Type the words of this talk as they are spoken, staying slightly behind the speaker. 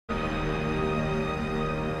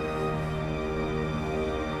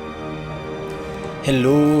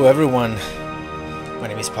Hello everyone, my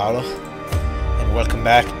name is Paolo and welcome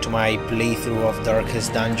back to my playthrough of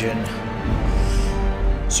Darkest Dungeon.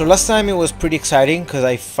 So last time it was pretty exciting because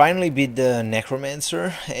I finally beat the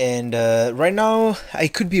Necromancer, and right now I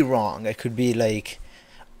could be wrong. I could be like,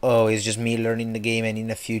 oh, it's just me learning the game, and in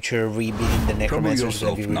the future rebeating the Necromancer is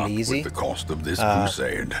going to be really easy. With the cost of this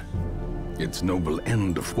crusade. Its noble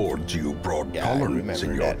end affords you broad tolerance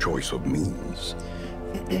in your choice of means.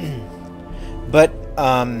 But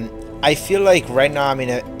I feel like right now I'm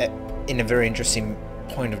in a very interesting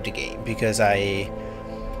point of the game because I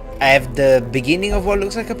have the beginning of what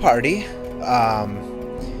looks like a party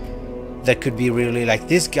that could be really like,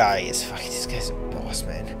 this guy's a boss,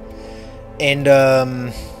 man. And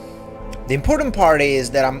the important part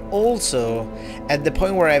is that I'm also at the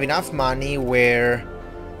point where I have enough money where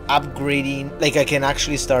upgrading, like I can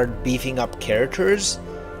actually start beefing up characters.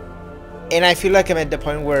 And I feel like I'm at the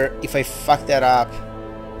point where if I fuck that up,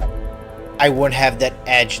 I won't have that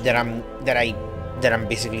edge that I'm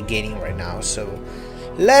basically gaining right now. So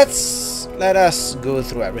let us go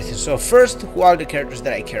through everything. So first, who are the characters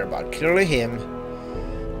that I care about? Clearly him.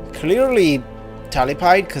 Clearly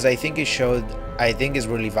Talipide, because I think is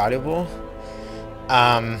really valuable.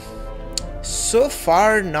 So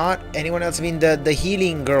far not anyone else. I mean, the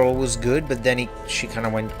healing girl was good, but then she kind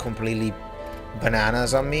of went completely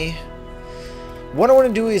bananas on me. What I want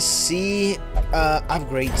to do is see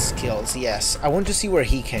upgrade skills. Yes, I want to see where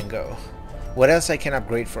he can go. What else I can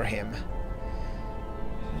upgrade for him?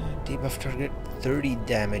 Debuff target 30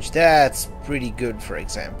 damage. That's pretty good, for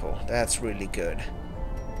example. That's really good.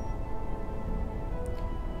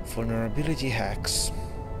 Vulnerability hacks.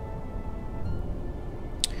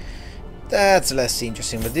 That's less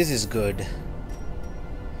interesting, but this is good.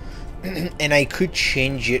 And I could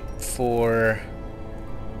change it for...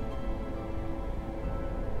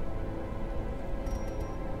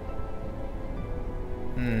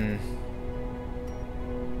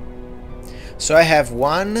 So I have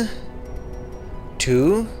 1,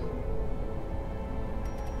 2,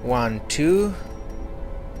 1, 2,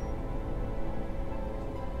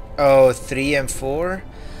 oh, 3 and 4.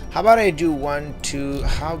 How about I do 1, 2?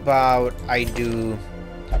 How about I do,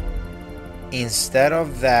 instead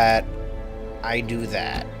of that, I do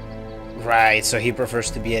that. Right, so he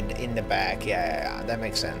prefers to be in the back. Yeah, that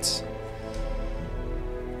makes sense.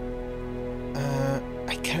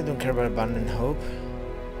 I kind of don't care about Abundant Hope.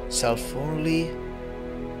 Self-only.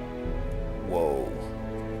 Whoa.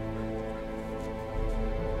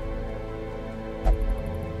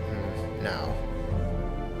 No.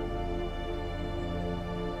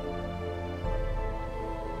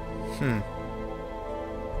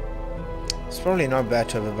 It's probably not bad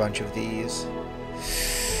to have a bunch of these.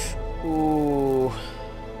 Ooh.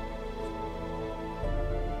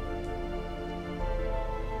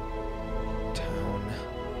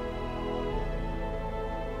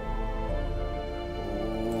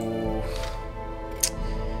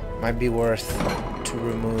 Might be worth to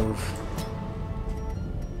remove.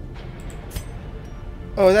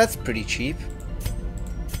 Oh, that's pretty cheap.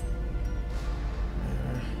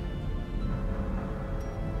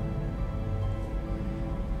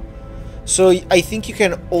 So I think you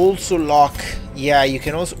can also lock. Yeah, you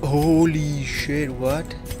can also. Holy shit!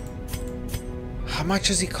 What? How much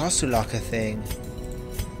does it cost to lock a thing?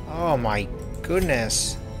 Oh my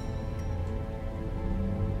goodness.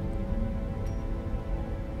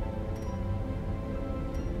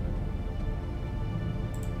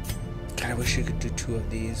 I wish you could do 2 of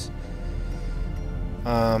these.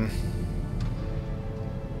 Oh.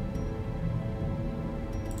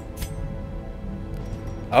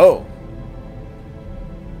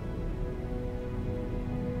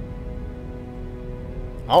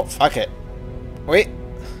 Oh, fuck it. Wait.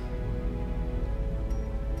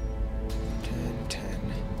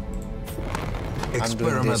 10.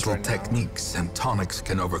 Experimental techniques and tonics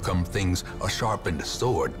can overcome things a sharpened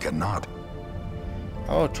sword cannot.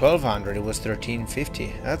 Oh, 1200. It was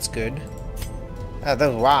 1350. That's good.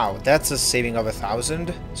 Wow, that's a saving of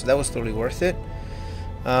 1,000. So that was totally worth it.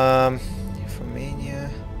 Euphomania.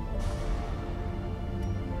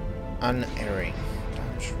 Unerring.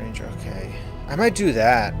 Damage range. Okay. I might do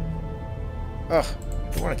that. Ugh.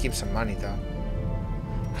 I want to keep some money though.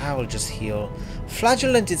 I will just heal.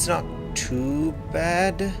 Flagellant. It's not too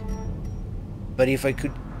bad. But if I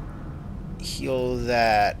could heal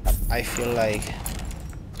that, I feel like.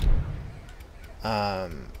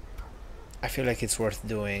 I feel like it's worth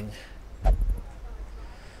doing.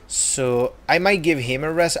 So I might give him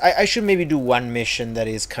a rest. I should maybe do one mission that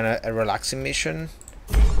is kind of a relaxing mission.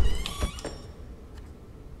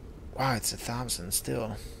 Wow, it's 1,000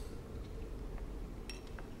 still.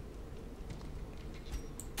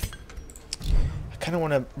 kind of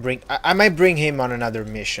want to bring... I might bring him on another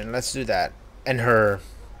mission. Let's do that. And her.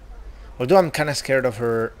 Although I'm kind of scared of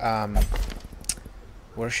her...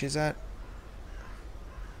 where she's at?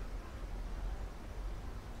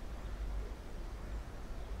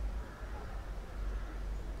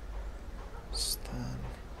 Stun.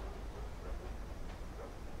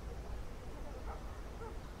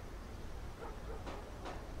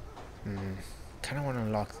 Kind of want to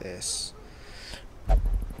unlock this.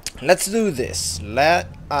 Let's do this. Let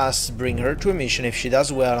us bring her to a mission. If she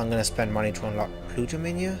does well, I'm gonna spend money to unlock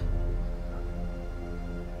Plutomania.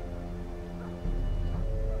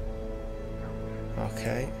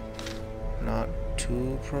 Okay. Not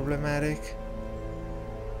too problematic.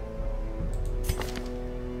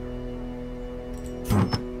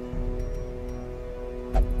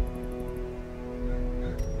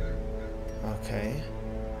 Okay.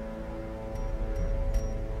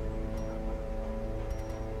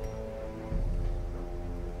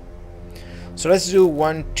 So let's do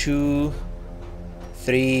 1, 2,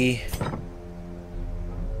 3.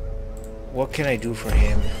 What can I do for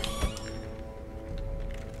him?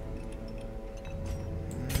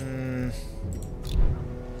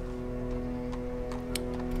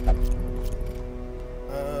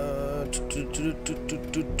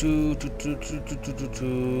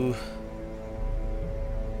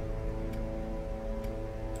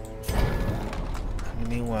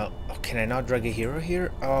 Meanwhile, oh, can I not drag a hero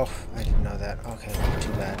here? Oh, I didn't know that. Okay, not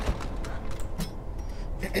too bad.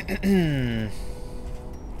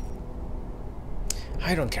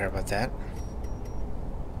 I don't care about that.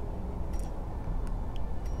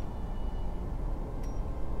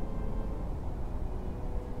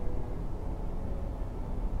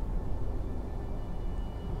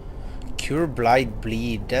 Cure Blight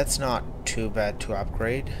Bleed, that's not too bad to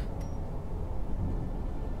upgrade.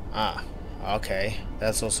 Ah, okay,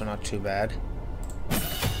 that's also not too bad.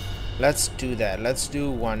 Let's do that. Let's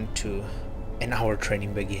do 1, 2. And our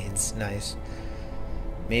training begins. Nice.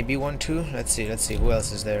 Maybe 1, 2. Let's see who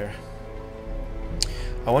else is there.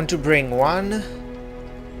 I want to bring 1.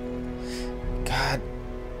 God,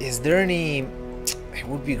 is there any... It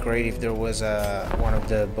would be great if there was one of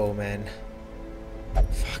the bowmen.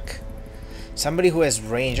 Fuck. Somebody who has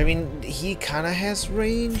range. I mean, he kind of has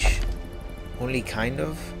range. Only kind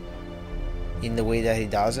of. In the way that he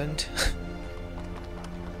doesn't.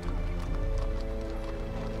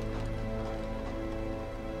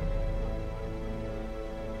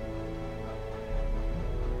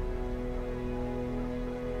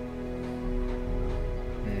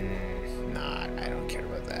 Nah, I don't care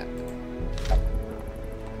about that.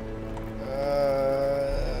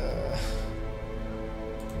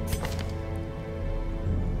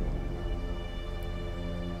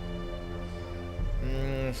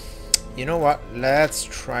 You know what? Let's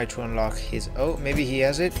try to unlock his... Oh, maybe he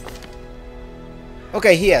has it?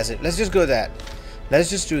 Okay, he has it. Let's just go that.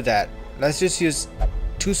 Let's just do that. Let's just use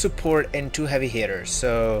 2 support and 2 heavy hitters.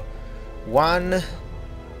 So, 1...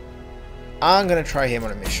 I'm gonna try him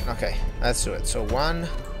on a mission. Okay, let's do it. So, 1...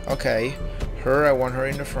 Okay. Her, I want her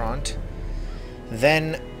in the front.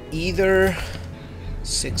 Then, either...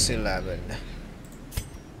 6-11.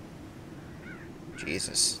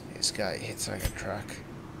 Jesus, this guy hits like a truck.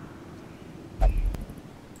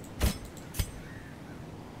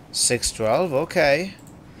 6-12, okay.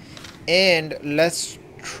 And let's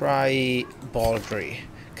try Baldry,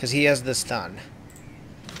 because he has the stun.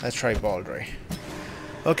 Let's try Baldry.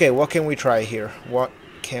 Okay, what can we try here? What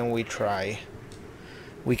can we try?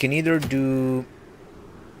 We can either do...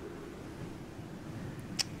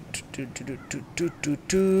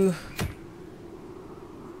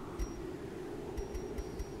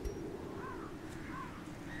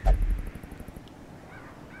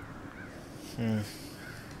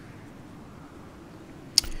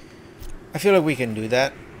 I feel like we can do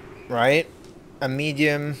that, right? A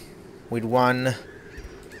medium with 1.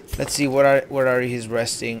 Let's see what are his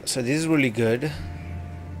resting. So this is really good.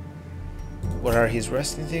 What are his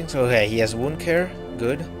resting things? Okay, he has wound care.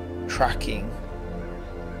 Good. Tracking.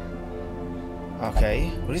 Okay.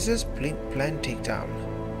 What is this? Plan takedown.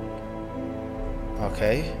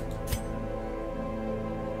 Okay.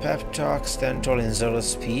 Pep talk, stand tall, and zealous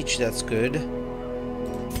speech. That's good.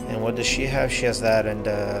 And what does she have? She has that and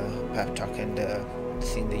pep talk and the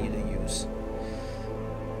thing that you don't use.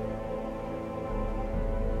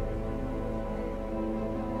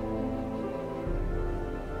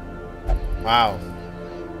 Wow.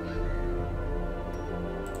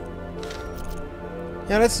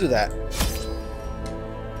 Yeah, let's do that.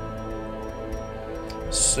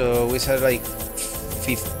 So we said like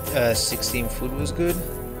 16 food was good.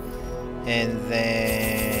 And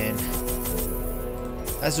then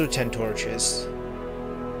Let's do 10 torches.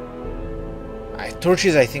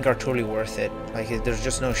 Torches, I think, are totally worth it. Like, there's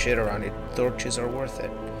just no shit around it. Torches are worth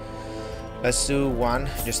it. Let's do 1,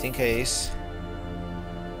 just in case.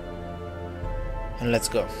 And let's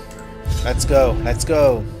go. Let's go. Let's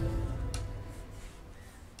go.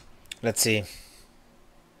 Let's see.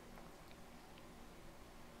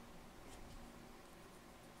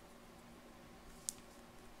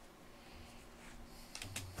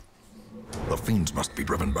 The fiends must be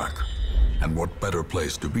driven back. And what better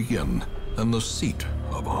place to begin than the seat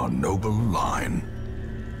of our noble line?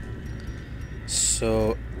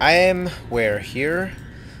 So I am where? Here?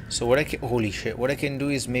 So what I can, holy shit, what I can do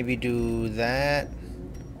is maybe do that.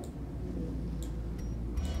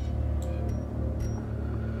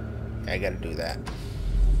 I gotta do that.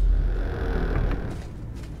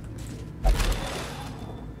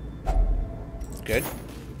 Good.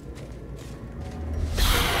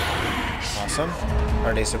 Awesome.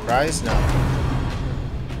 Are they surprised? No.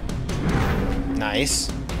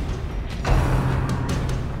 Nice.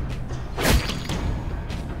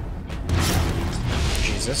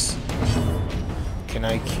 Jesus. Can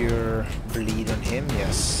I cure bleed on him?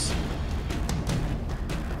 Yes.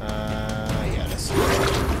 Yeah, let's do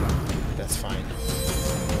that. That's fine.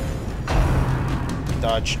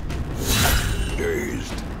 Dodge.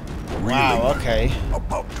 Dazed. Wow, okay.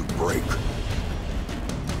 About to break.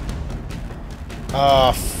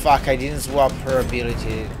 Oh, fuck, I didn't swap her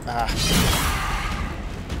ability. Ah.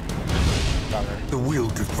 Bummer. The will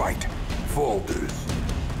to fight falters.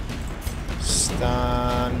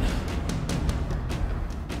 Stun.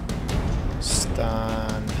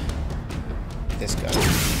 Stun. This guy.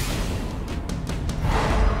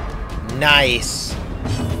 Nice.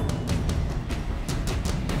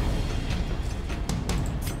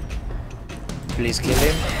 Please kill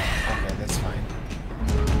him. Okay, that's fine.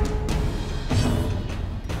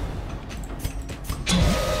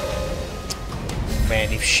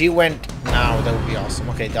 Man, if she went now, that would be awesome.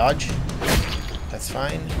 Okay, dodge. That's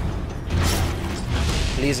fine.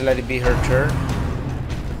 Please let it be her turn.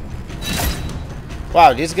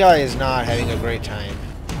 Wow, this guy is not having a great time.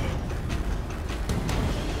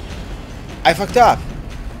 I fucked up.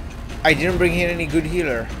 I didn't bring in any good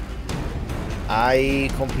healer. I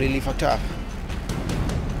completely fucked up.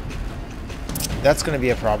 That's gonna be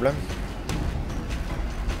a problem.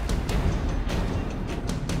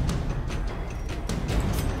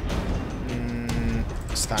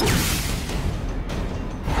 Stun.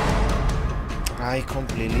 I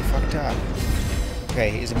completely fucked up.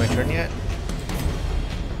 Okay, is it my turn yet?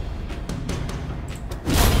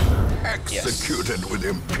 Executed yes. With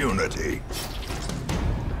impunity.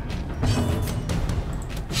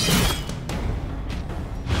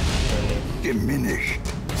 Diminished.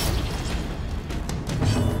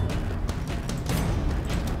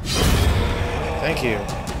 Thank you.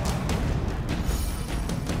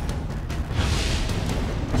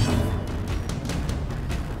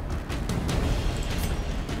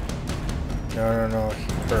 No.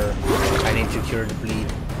 Her. I need to cure the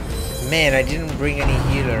bleed. Man, I didn't bring any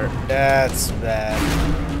healer. That's bad.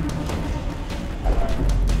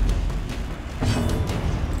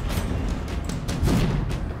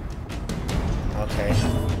 Okay.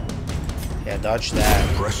 Yeah, dodge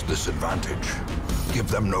that. Press this advantage. Give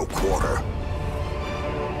them no quarter.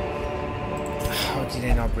 How did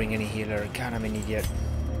I not bring any healer? God, I'm an idiot.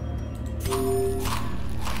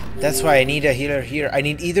 That's why I need a healer here. I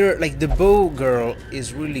need either, like, the bow girl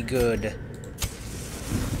is really good.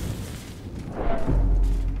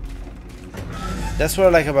 That's what I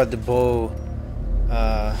like about the bow.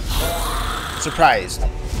 Surprised.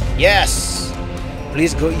 Yes!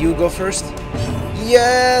 Please go, you go first.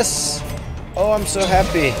 Yes! Oh, I'm so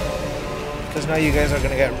happy. Because now you guys are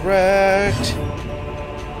gonna get wrecked.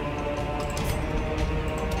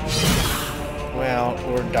 Well,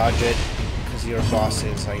 or dodge it. Because you're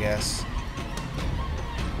bosses, I guess.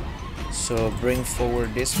 So bring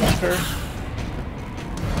forward this fucker.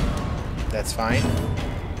 That's fine.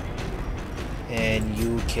 And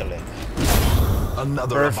you kill him.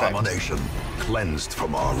 Another Perfect. abomination cleansed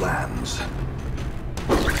from our lands.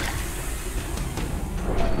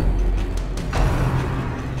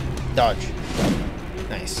 Dodge.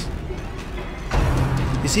 Nice.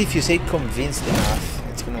 You see, if you say convinced enough,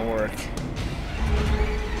 it's gonna work.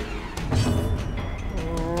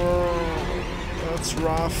 Oh, that's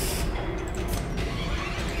rough.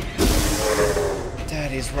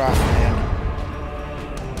 That is rough, man.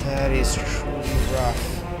 That is truly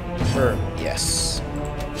rough. Her, yes.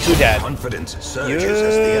 Two dead. Confidence surges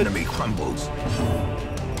as the enemy crumbles.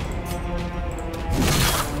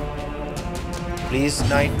 Please,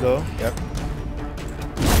 knight, go. Yep.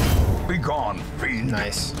 Begone, fiend.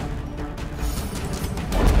 Nice.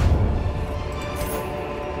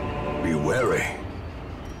 Be wary.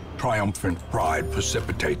 Triumphant pride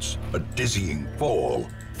precipitates a dizzying fall.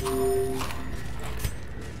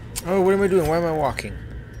 Oh, what am I doing? Why am I walking?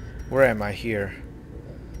 Where am I? Here.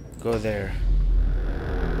 Go there.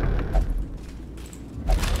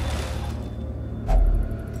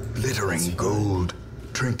 Glittering gold,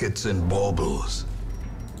 trinkets and baubles.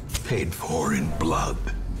 Paid for in blood.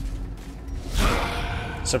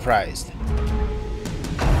 Surprised.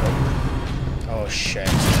 Oh shit.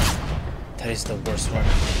 That is the worst one.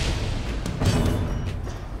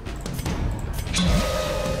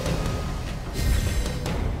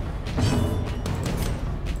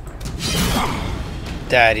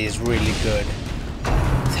 That is really good.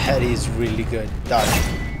 That is really good. Dodge.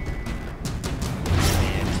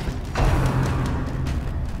 Man.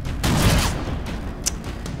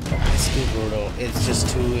 It's too brutal. It's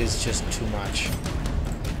just too much.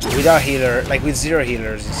 Without healer, like with 0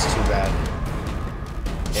 healers, it's too bad.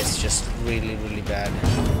 It's just really, really bad.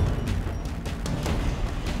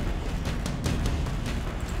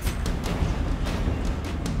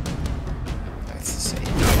 That's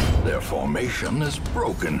insane. Their formation is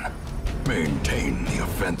broken. Maintain the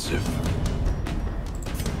offensive.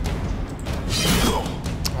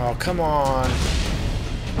 Oh, come on.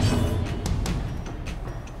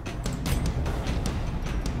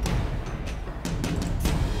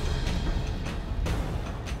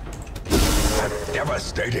 A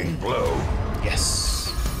devastating blow.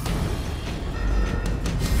 Yes.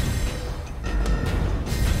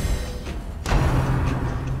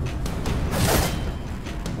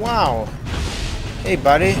 Wow. Hey,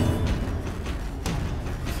 buddy.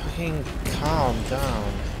 Fucking calm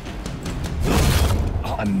down.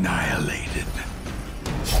 Annihilated.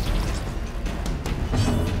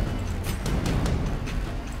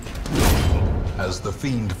 As the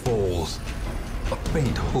fiend falls, a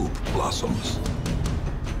faint hope blossoms.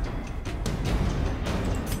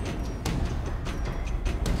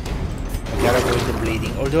 I gotta avoid the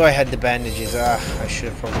bleeding. Although I had the bandages, I should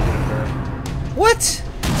have probably done her. What?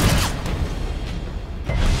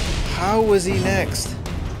 How was he next?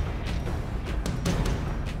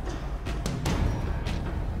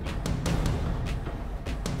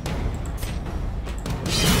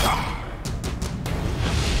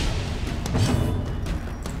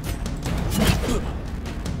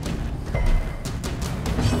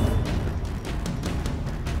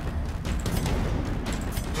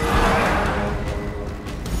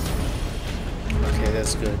 Okay,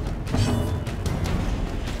 that's good.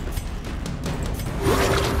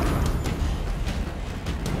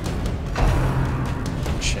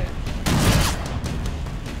 Shit.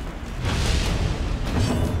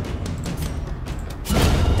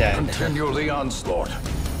 Dead. Continue the onslaught.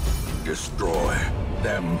 Destroy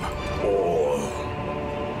them all.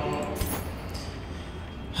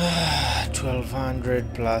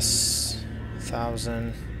 1200 plus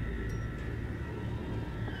 1000.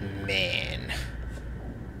 Man.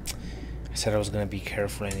 I said I was gonna be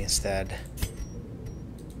careful and instead.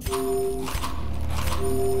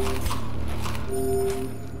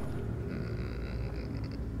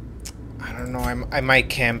 I don't know, I might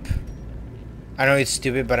camp. I know it's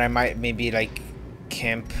stupid, but I might maybe like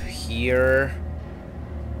camp here,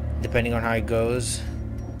 depending on how it goes.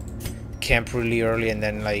 Camp really early and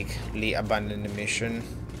then like abandon the mission.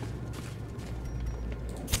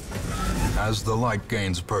 As the light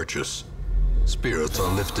gains purchase, spirits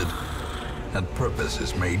are lifted and purpose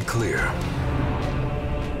is made clear.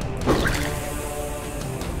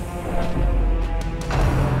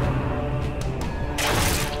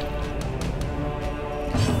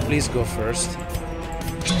 Please go first.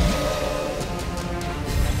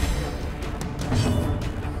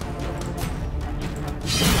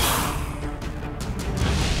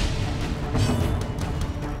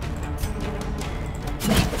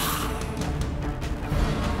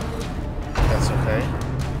 That's okay.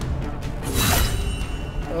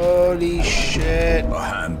 Holy shit. A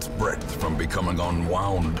hand's breadth from becoming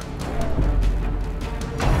unwound.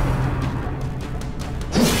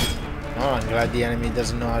 Oh, I'm glad the enemy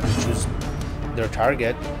doesn't know how to choose their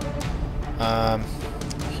target.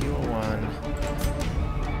 Heal 1.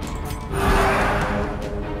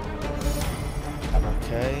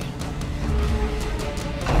 Okay.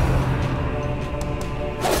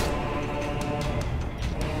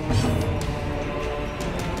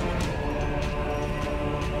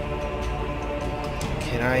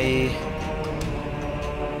 Can I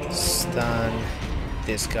stun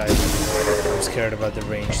this guy? I'm scared about the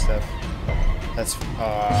range stuff. That's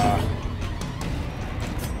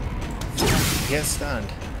get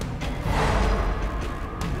stunned.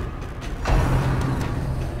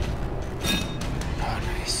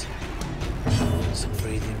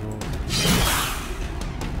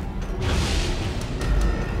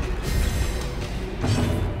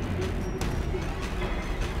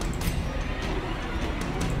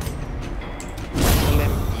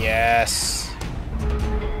 Yes.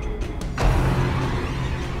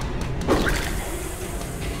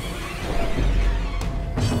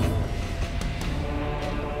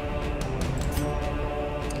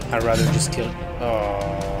 I'd rather just kill.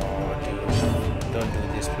 Oh, dude. Don't do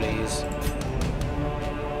this, please.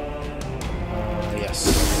 Yes.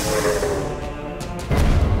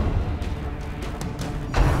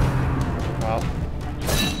 Well.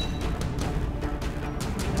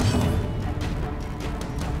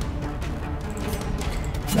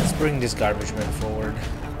 Let's bring this garbage man forward.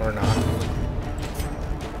 Or not.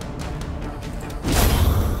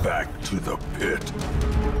 Back to the pit.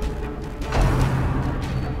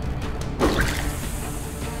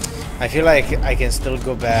 I feel like I can still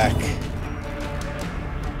go back.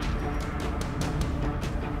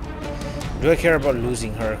 Do I care about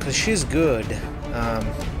losing her? Because she's good.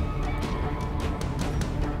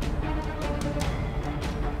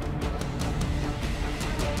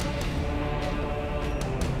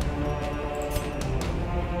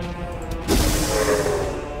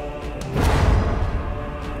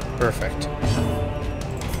 Perfect.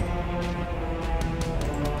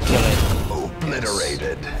 Kill it.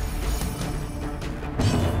 Obliterated.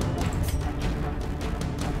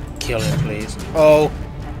 Kill him, please. Oh,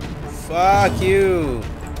 fuck you.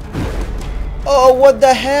 Oh, what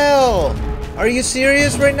the hell? Are you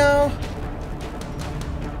serious right now?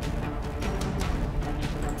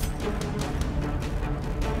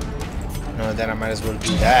 No, then I might as well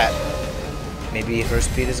do that. Maybe her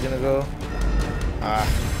speed is gonna go.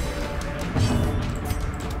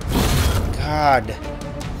 God.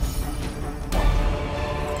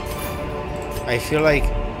 I feel like...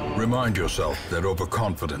 Remind yourself that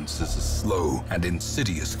overconfidence is a slow and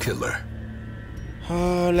insidious killer.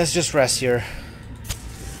 Let's just rest here.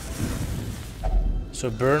 So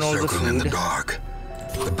burn all the Circle food. in the dark.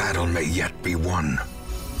 The battle may yet be won.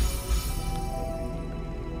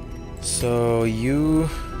 So you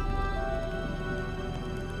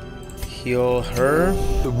heal her.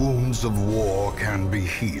 The wounds of war can be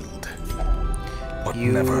healed, but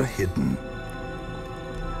never hidden.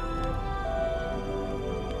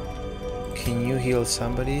 Can you heal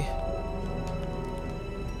somebody?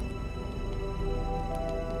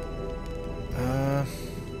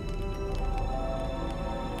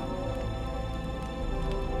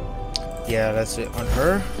 Yeah, that's it on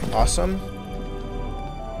her. Awesome.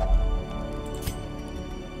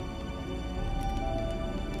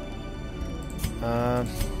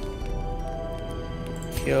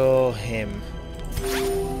 Kill him.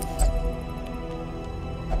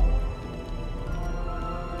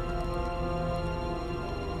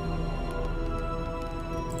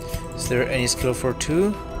 Is there any skill for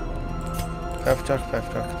 2? Pep talk, pep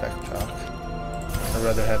talk, pep talk. I'd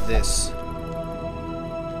rather have this.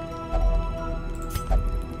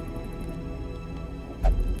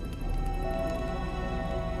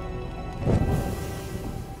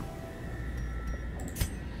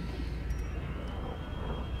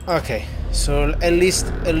 Okay, so at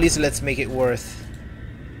least let's make it worth.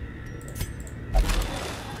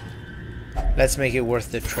 Let's make it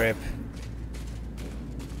worth the trip.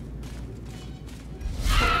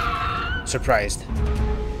 Surprised.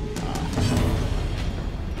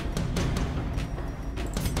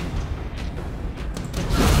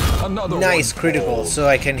 Another nice one critical, falls. so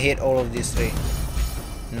I can hit all of these 3.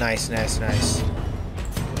 Nice, nice, nice.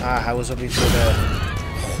 I was hoping for the...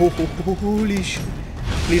 Holy shit.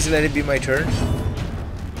 Please let it be my turn.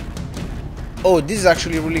 Oh, this is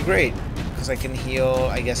actually really great. Because I can heal,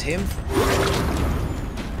 I guess, him.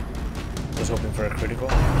 Was hoping for a critical.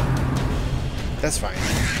 That's fine.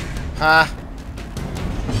 Ha!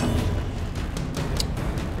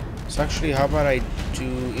 So actually, how about I do...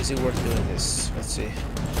 Is it worth doing this? Let's see.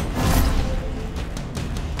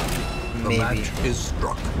 Maybe. The match is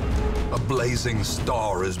struck. A blazing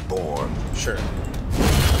star is born. Sure.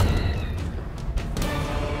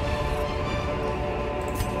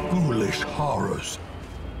 Foolish horrors.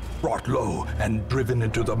 Brought low and driven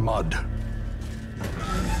into the mud.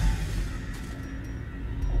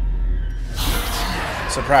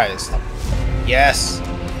 Surprised. Yes.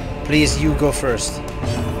 Please, you go first.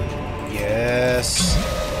 Yes.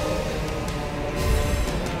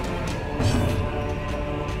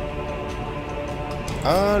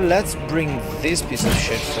 Let's bring this piece of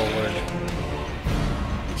shit forward.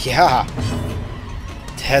 Yeah.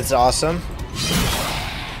 That's awesome.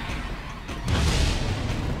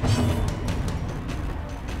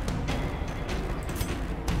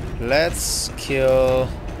 Let's kill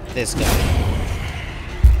this guy.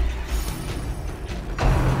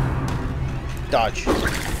 Dodge.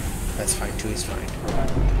 That's fine, 2 is fine.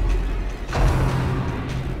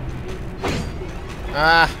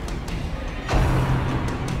 Ah!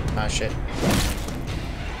 Ah, shit.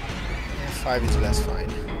 5 is less fine.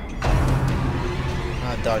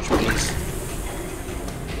 Ah, dodge, please.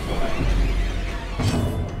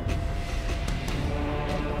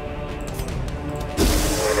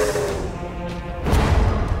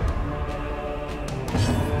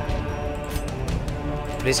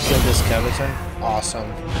 Please kill this skeleton.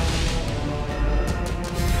 Awesome.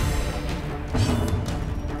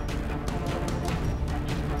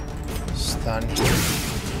 Stun him.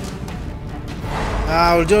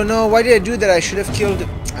 Oh, don't know. Why did I do that? I should have killed...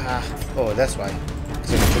 Ah. Oh, that's why.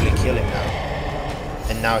 Because I can totally kill him now.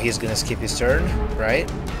 And now he's gonna skip his turn, right?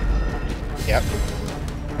 Yep.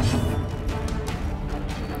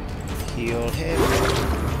 Heal him.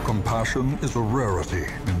 Compassion is a rarity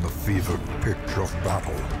in the fevered pitch of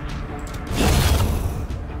battle.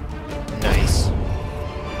 Nice.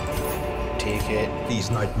 Take it. These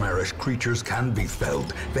nightmarish creatures can be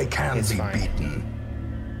felled. They can be beaten.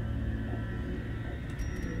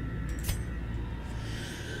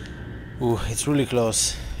 Ooh, it's really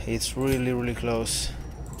close. It's really, really close.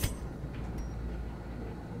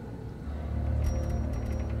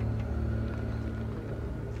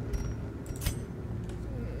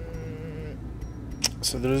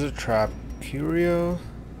 So there's a trap. Curio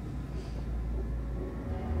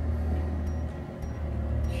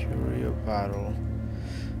battle.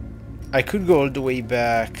 I could go all the way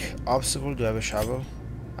back. Obstacle, do I have a shovel?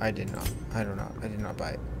 I did not. I don't know. I did not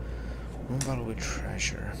buy it. One battle with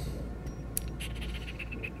treasure.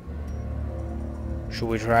 Should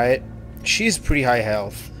we try it? She's pretty high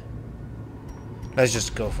health. Let's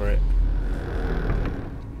just go for it.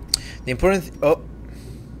 The important... Oh.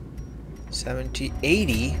 70,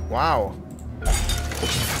 80. Wow.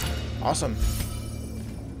 Awesome.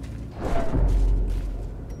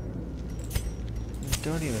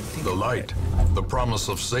 Don't even think the light, the promise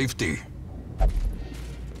of safety.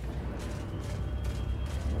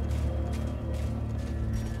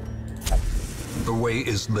 The way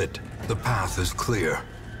is lit. The path is clear.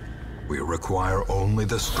 We require only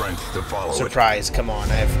the strength to follow Surprise, come on,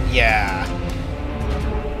 yeah.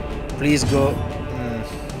 Please go.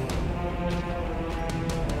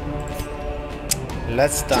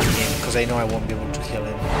 Let's stun him, because I know I won't be able to kill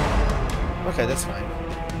him. Okay, that's fine.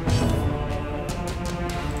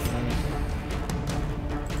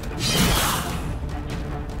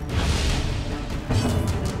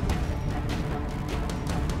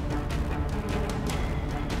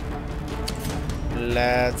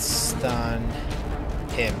 Let's stun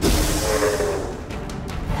him.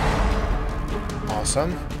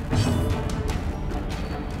 Awesome.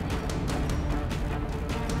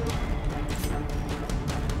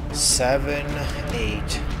 Seven,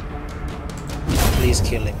 8. Please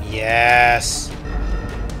kill him. Yes.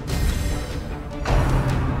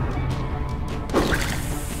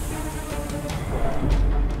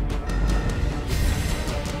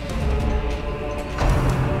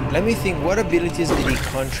 Let me think, what abilities did he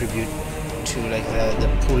contribute to, like the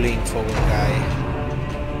pulling forward guy?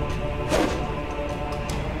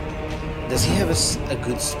 Does he have a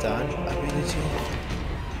good stun ability?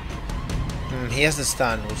 He has the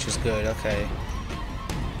stun, which is good, okay.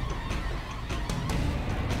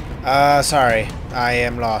 Sorry, I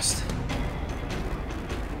am lost.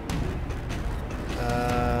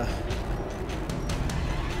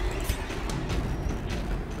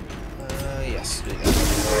 Yes, do that.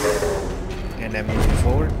 And then moving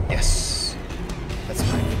forward. Yes. That's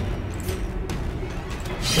fine.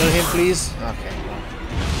 Kill him, please. Okay, well,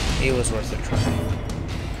 it was worth a try.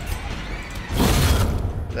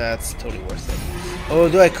 That's totally worth it.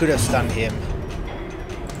 Although I could have stunned him.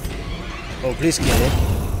 Oh, please kill him.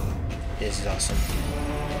 This is awesome.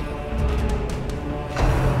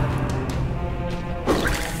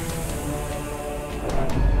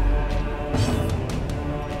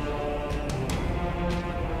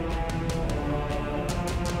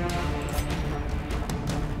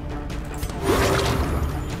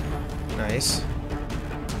 Nice.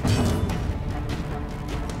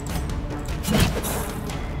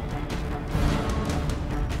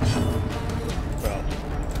 Well,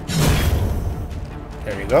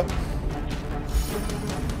 there you go.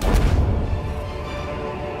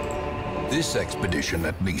 This expedition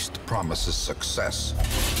at least promises success.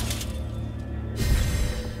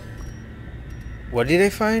 What did I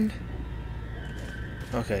find?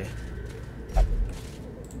 Okay.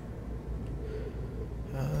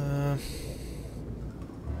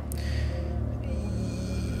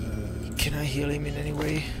 Can I heal him in any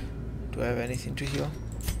way? Do I have anything to heal?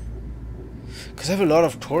 Because I have a lot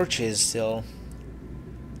of torches still.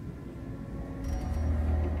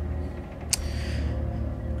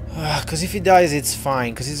 Because if he dies, it's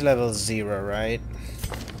fine. Because he's level 0, right?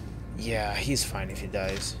 Yeah, he's fine if he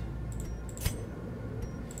dies.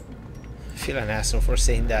 I feel an asshole for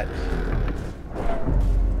saying that.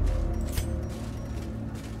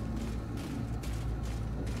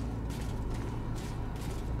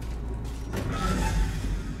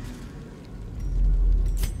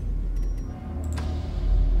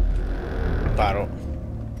 Battle.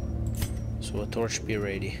 So a torch be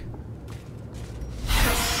ready.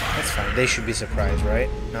 That's fine. They should be surprised, right?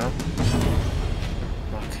 No?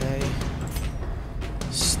 Okay.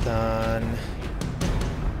 Stun.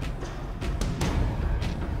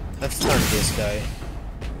 Let's stun this guy.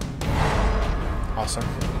 Awesome.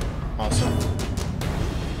 Awesome.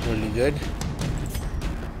 Really good.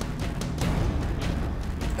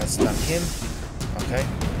 Let's stun him. Okay.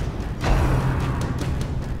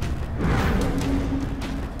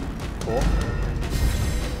 Cool.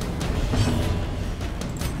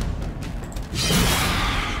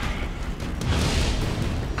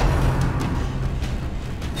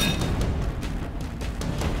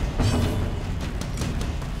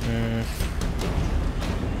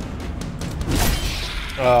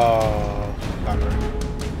 Oh, bummer.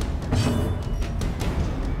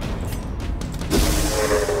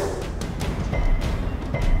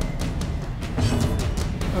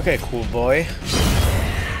 Okay, cool boy.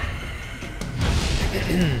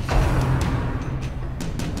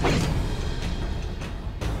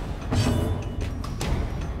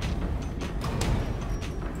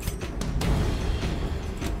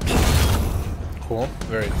 Cool,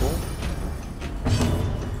 very cool.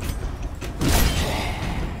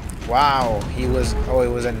 Wow, he was, oh, it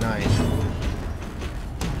was a 9.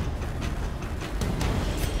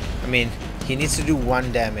 I mean, he needs to do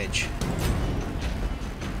 1 damage.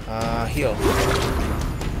 Heal.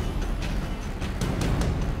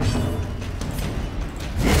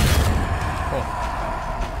 Cool.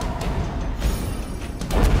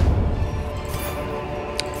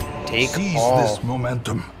 Take Seize all. this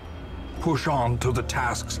momentum. Push on to the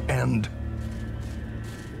task's end.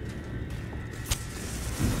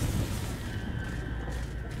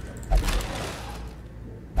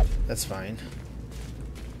 That's fine.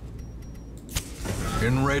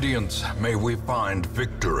 In Radiance, may we find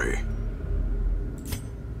victory.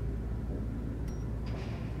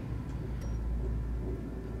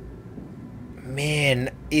 Man,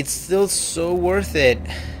 it's still so worth it.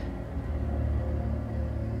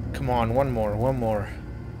 Come on, one more.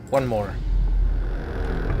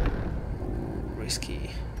 Risky.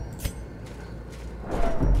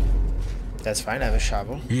 That's fine, I have a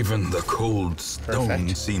shovel. Even the cold stone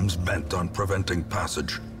Perfect. seems bent on preventing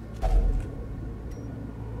passage.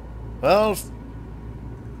 Well...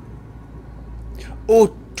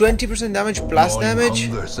 Oh, 20% damage plus Gnawing damage?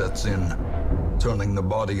 hunger sets in, turning the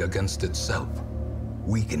body against itself,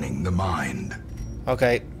 weakening the mind.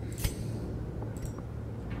 Okay.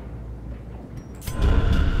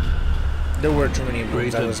 There were too many rooms.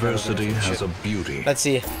 Great adversity has a beauty. Let's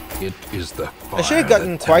see. It is the fire I should have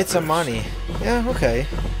gotten that quite some tempers. money. Yeah, okay.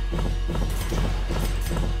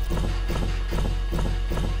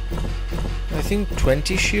 I think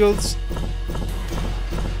 20 shields.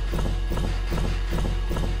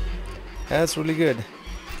 That's really good.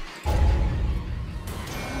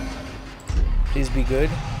 Please be good.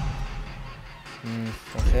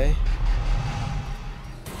 Okay.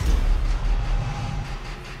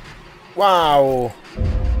 Wow.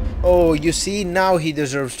 Oh, you see, now he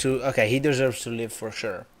deserves to... Okay, he deserves to live for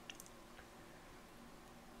sure.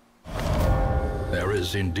 There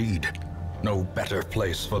is indeed no better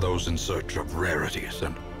place for those in search of rarities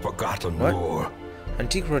and forgotten What? lore.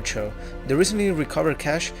 Antique Roadshow. The recently recovered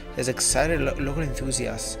cache has excited local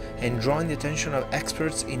enthusiasts and drawn the attention of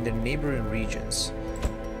experts in the neighboring regions.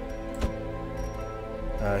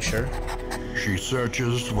 Sure. She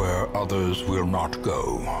searches where others will not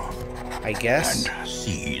go, I guess. and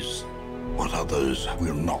sees what others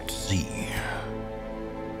will not see.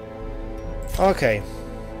 Okay.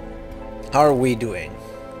 How are we doing?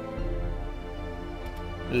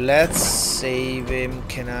 Let's save him.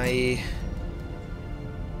 Can I...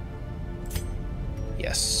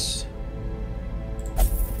 Yes.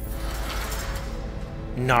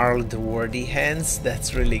 Gnarled wardy hands.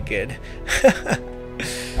 That's really good.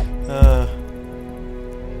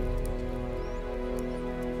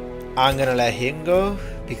 I'm gonna let him go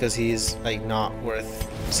because he's like not worth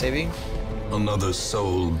saving. Another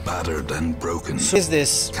soul battered and broken, So is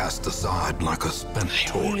this? cast aside like a spent I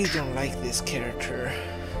torch. really don't like this character.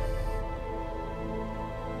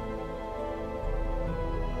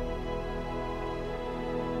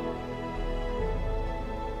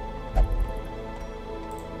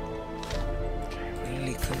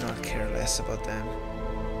 care less about them.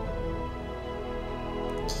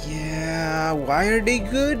 Yeah, why are they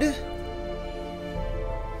good?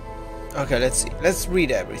 Okay, let's see. Let's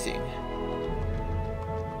read everything.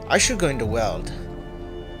 I should go into weld.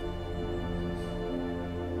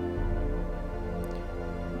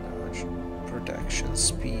 Dodge, protection,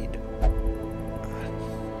 speed.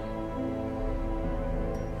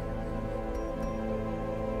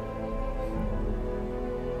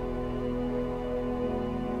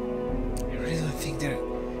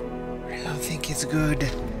 It's good.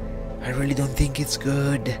 I really don't think it's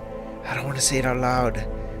good. I don't want to say it out loud.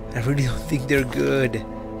 I really don't think they're good.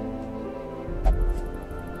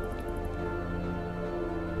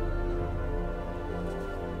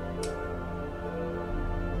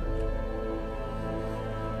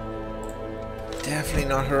 Definitely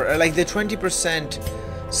not her. Like the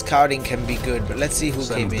 20% scouting can be good, but let's see who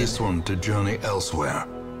came in. Send this one to journey elsewhere,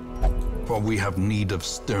 for we have need of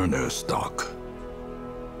sterner stock.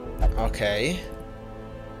 Okay.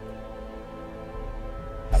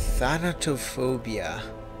 Thanatophobia.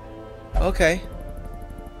 Okay.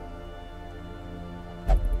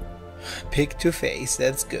 Pick to face,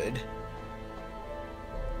 that's good.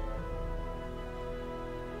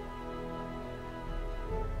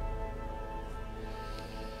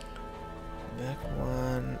 Back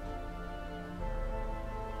one.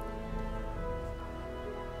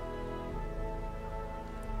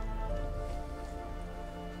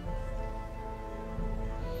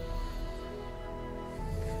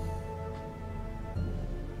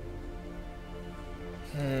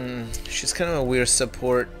 She's kind of a weird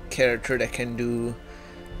support character that can do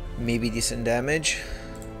maybe decent damage.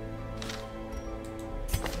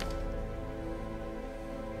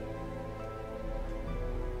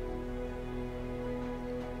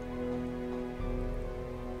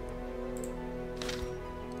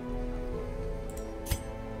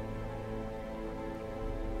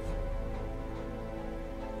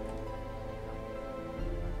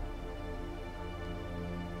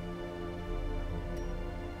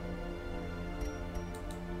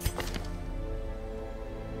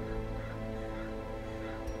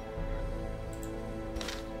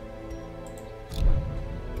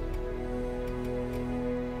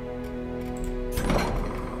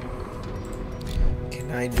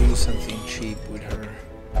 I do something cheap with her.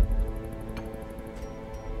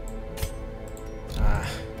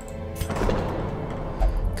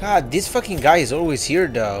 God, this fucking guy is always here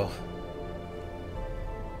though.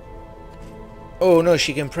 Oh no,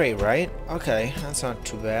 she can pray, right? Okay, that's not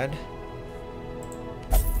too bad.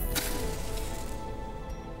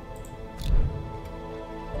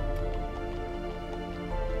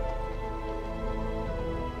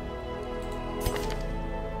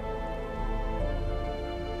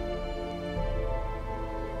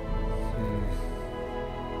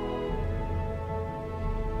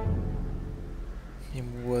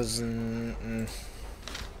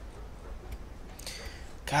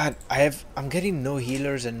 God, I'm getting no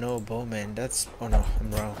healers and no bowmen. That's, oh no,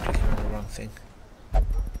 I'm wrong. Clicking on the wrong thing.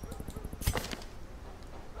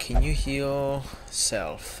 Can you heal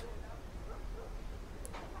self?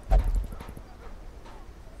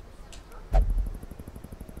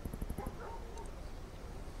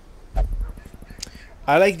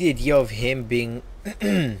 I like the idea of him being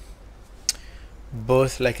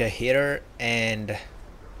both like a hitter and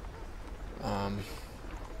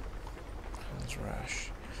let's rush.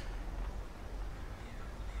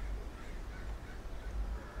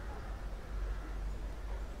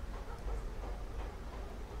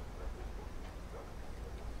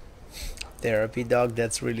 Therapy dog,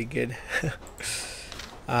 that's really good.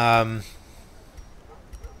 I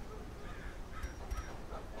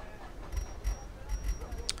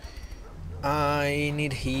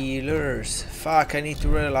need healers. Fuck, I need to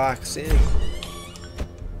relax in.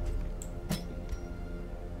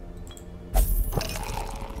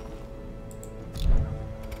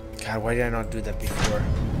 God, why did I not do that before?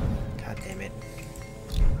 God damn it.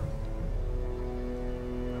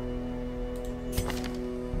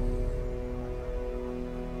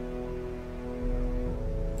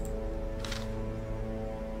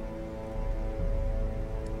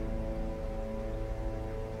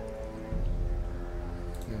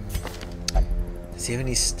 Does he have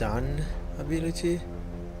any stun ability?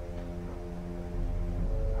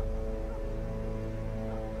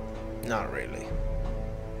 Not really.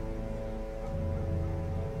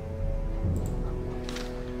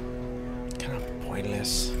 Kind of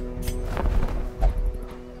pointless.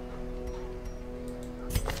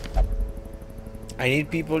 I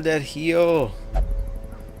need people that heal.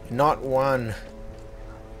 Not one.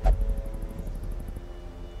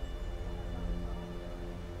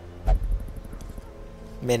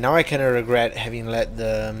 Man, now I kind of regret having let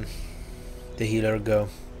the healer go.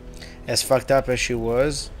 As fucked up as she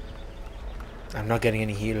was, I'm not getting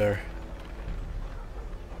any healer.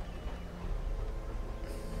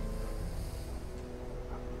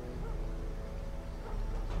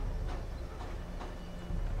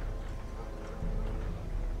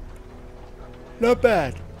 Not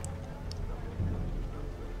bad.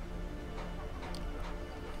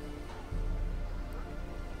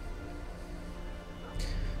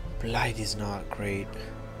 Blight is not great.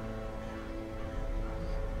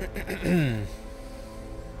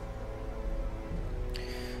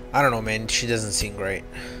 I don't know, man. She doesn't seem great.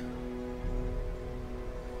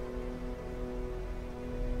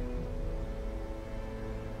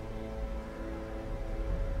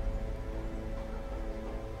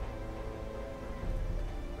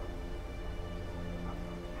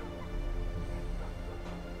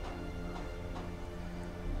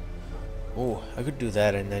 Oh, I could do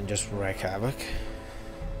that and then just wreak havoc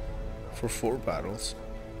for 4 battles.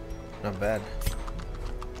 Not bad.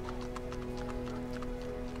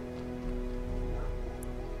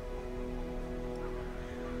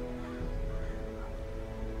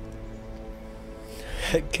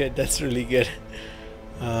 Good, that's really good.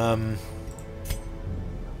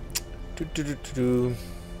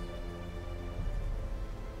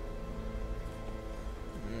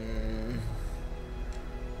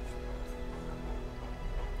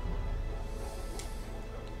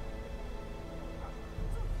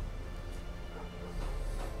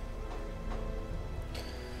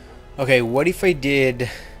 Okay, what if I did...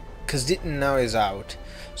 Because Ditton now is out.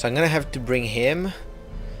 So I'm going to have to bring him.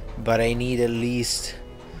 But I need at least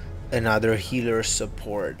another healer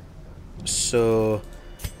support. So...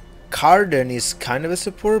 Carden is kind of a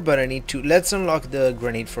support, but I need to... Let's unlock the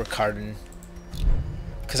grenade for Carden.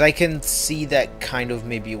 Because I can see that kind of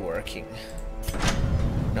maybe working.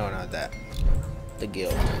 No, not that. The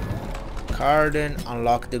guild. Carden,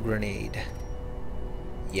 unlock the grenade.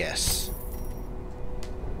 Yes.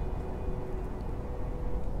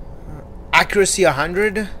 Accuracy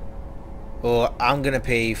 100. Oh, I'm gonna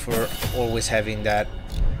pay for always having that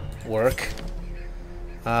work.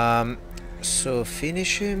 So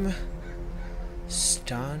finish him.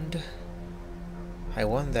 Stunned. I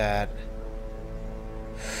want that.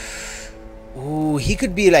 Ooh, he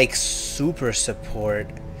could be like super support.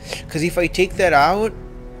 Because if I take that out,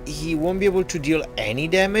 he won't be able to deal any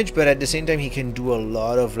damage, but at the same time he can do a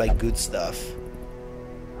lot of like good stuff.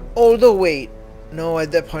 Although wait, no,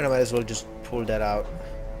 at that point I might as well just pull that out.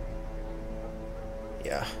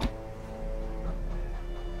 Yeah.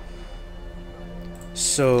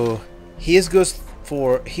 So he goes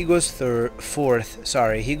fourth.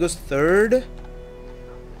 Sorry, he goes third.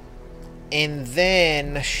 And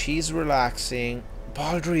then she's relaxing.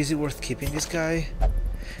 Baldry, is it worth keeping this guy?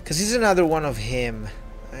 Because he's another one of him.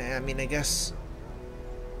 I mean, I guess...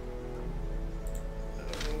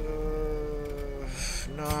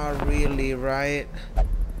 not really, right?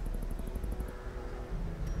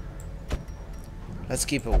 Let's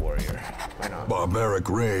keep a warrior. Why not? Barbaric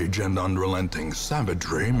rage and unrelenting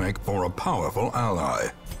savagery make for a powerful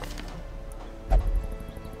ally.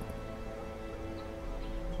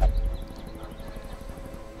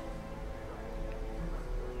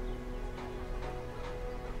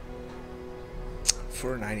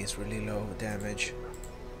 .490 is really low damage.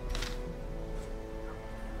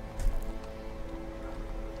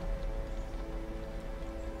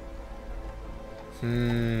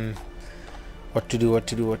 What to do, what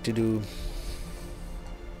to do, what to do.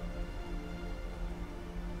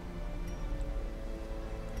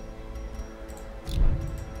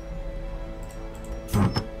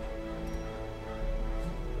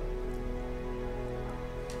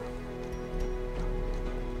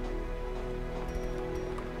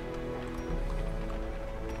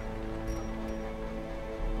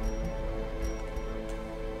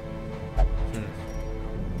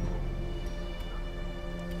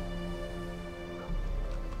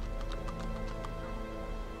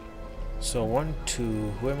 So 1, 2,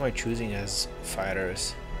 who am I choosing as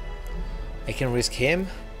fighters? I can risk him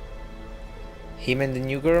and the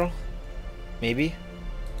new girl, maybe.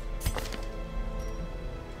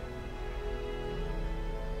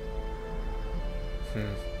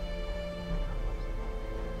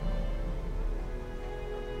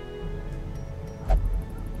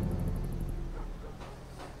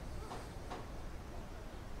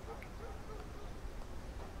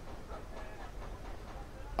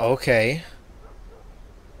 Okay.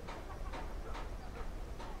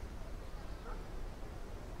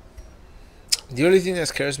 The only thing that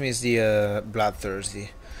scares me is the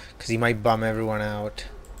Bloodthirsty, because he might bum everyone out.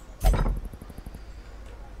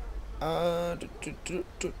 I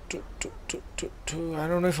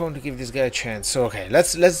don't know if I want to give this guy a chance. So okay,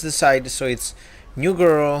 let's decide. So it's new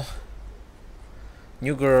girl,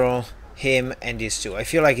 him, and these two. I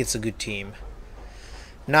feel like it's a good team.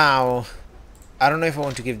 Now, I don't know if I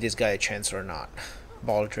want to give this guy a chance or not.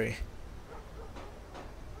 Baldry.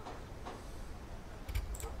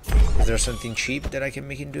 Is there something cheap that I can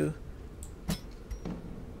make him do?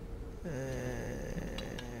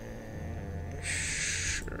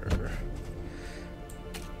 Sure.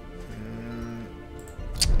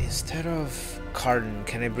 Instead of Cardin,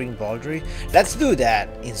 can I bring Baldry? Let's do that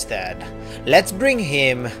instead. Let's bring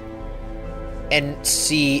him and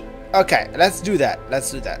see. Okay, let's do that.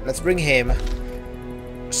 Let's bring him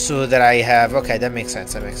so that I have. Okay, that makes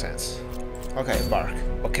sense. Okay, Bark.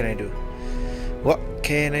 What can I do? What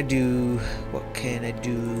can I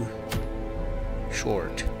do?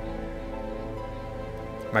 Short.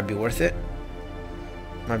 Might be worth it.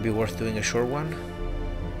 Might be worth doing a short one.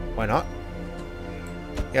 Why not?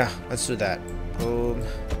 Yeah, let's do that. Boom.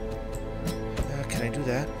 Can I do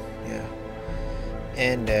that? Yeah.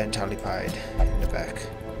 And then Talipide in the back.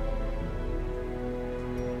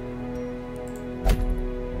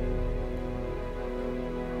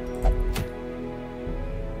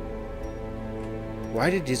 Why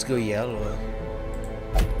did this go yellow?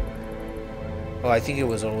 Oh, I think it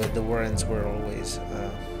was always, the Warrens were always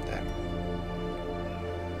that.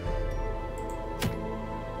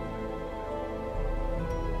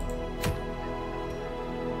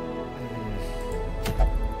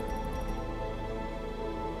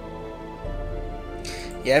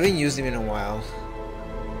 Yeah, I haven't used him in a while.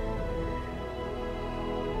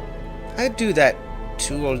 I'd do that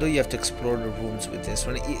too, although you have to explore the rooms with this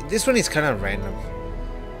one. This one is kind of random.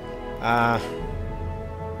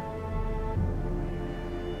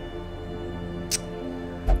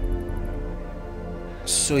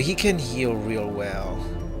 So he can heal real well.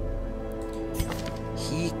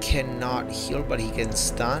 He cannot heal, but he can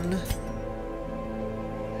stun.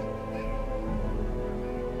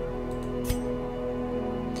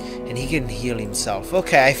 And he can heal himself.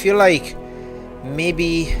 Okay, I feel like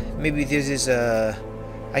maybe this is a...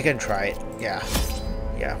 I can try it. Yeah,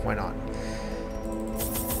 why not?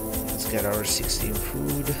 Let's get our 16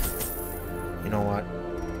 food. You know what?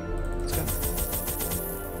 Let's go.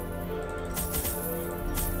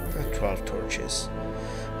 12 torches.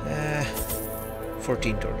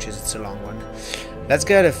 14 torches. It's a long one. Let's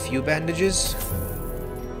get a few bandages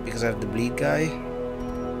because I have the bleed guy.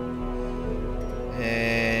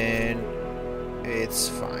 And it's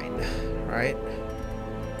fine, right?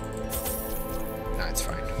 No, it's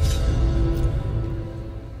fine.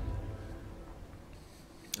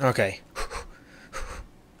 Okay.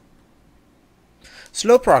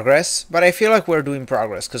 Slow progress, but I feel like we're doing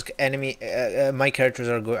progress because my characters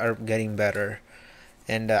are getting better,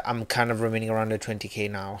 and I'm kind of remaining around the 20k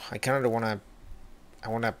now. I kind of wanna,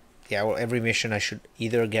 yeah. Well, every mission I should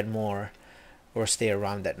either get more or stay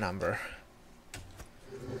around that number.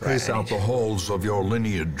 Trace out the halls of your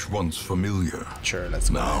lineage once familiar. Sure, let's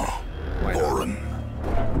go. Now, Orin.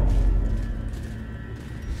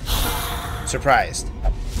 Surprised.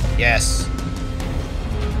 Yes.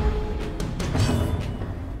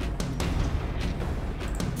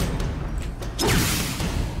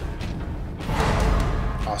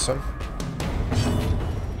 Awesome.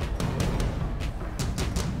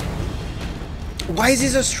 Why is he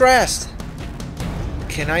so stressed?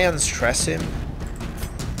 Can I unstress him?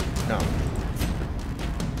 No.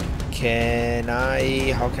 Can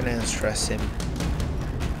I... How can I unstress him?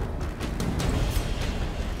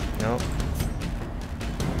 No.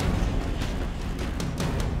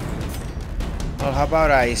 Well, how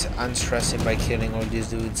about I unstress him by killing all these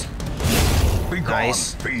dudes? Be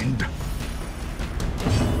nice. Gone, fiend.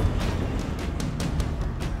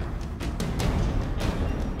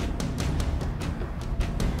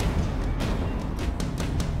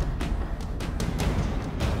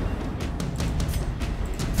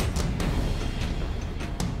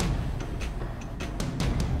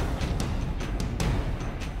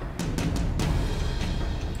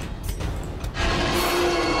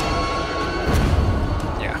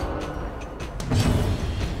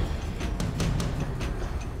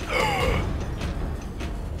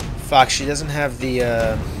 Fuck, she doesn't have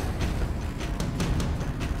the,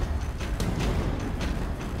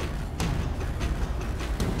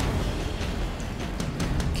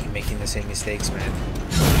 Keep making the same mistakes, man.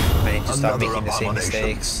 I need to stop making the same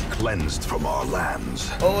mistakes. Cleansed from our lands.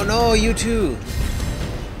 Oh no, you too!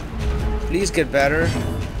 Please get better.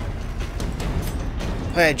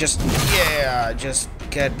 Hey, just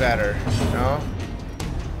get better, no?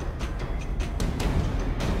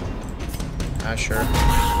 Sure.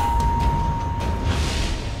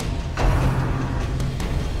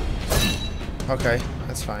 Okay,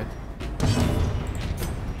 that's fine.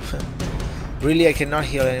 Really, I cannot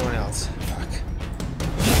heal anyone else.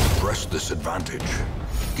 Fuck. Press this advantage.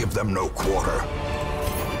 Give them no quarter.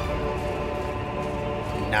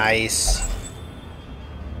 Nice.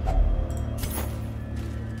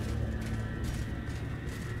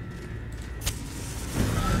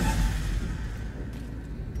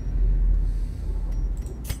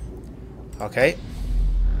 Okay.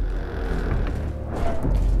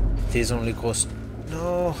 This only costs...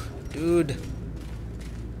 No, dude.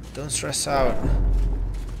 Don't stress out.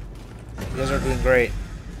 You guys are doing great.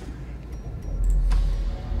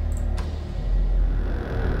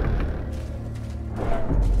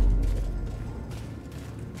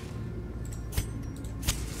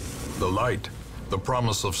 The light, the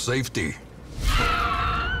promise of safety.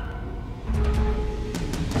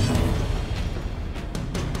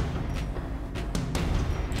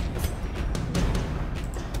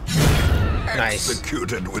 Nice.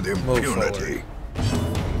 Executed with impunity.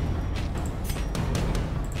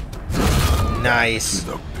 Nice.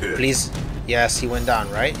 Please. Yes, he went down,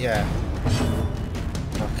 right? Yeah.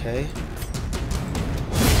 Okay.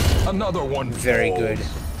 Another one. Very falls. good.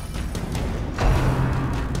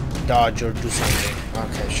 Dodge or do something.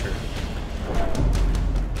 Okay, sure.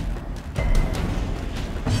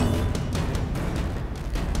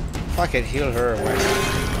 Fuck it, heal her. Why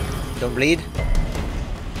not? Don't bleed.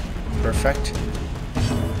 Perfect.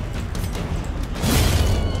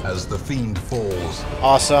 As the fiend falls,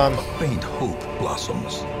 Awesome. a faint hope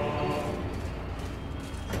blossoms.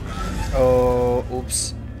 Oh,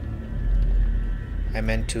 oops. I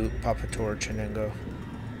meant to pop a torch and then go.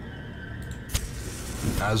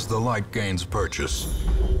 As the light gains purchase,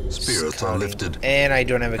 spirits Scouting. are lifted, And I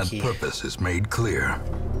don't have a and key. purpose is made clear.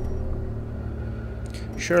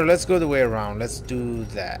 Sure, let's go the way around. Let's do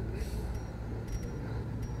that.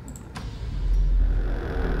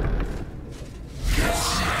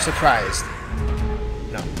 Surprised.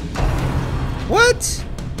 No. What?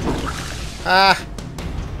 Ah.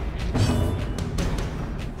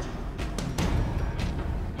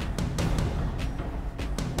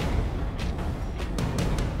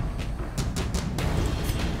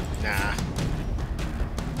 Nah.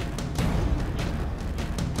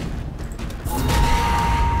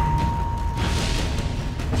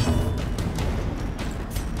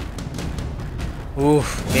 Ooh,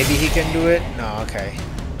 maybe he can do it? No, okay.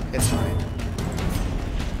 It's fine.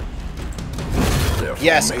 Their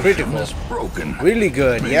Yes, formation critical. is broken. Really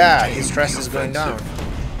good. Yeah, his Maintain stress the is going down. offensive.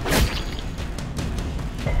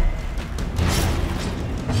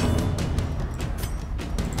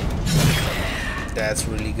 That's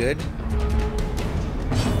really good.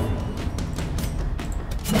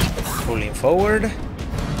 Pulling forward.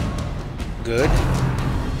 Good.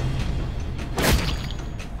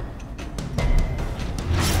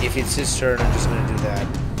 If it's his turn, I'm just gonna do that.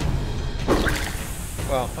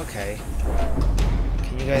 Well, okay.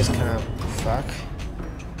 Can you guys kind of fuck?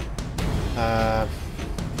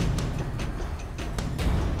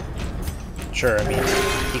 Sure, I mean,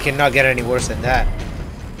 he cannot get any worse than that.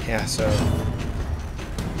 Yeah, so...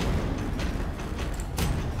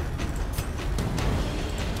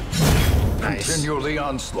 Nice. Continue the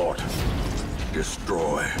onslaught.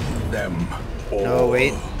 Destroy them all. No,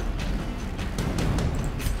 wait.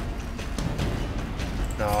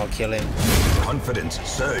 No, I'll kill him. Confidence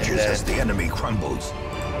surges then- as the enemy crumbles.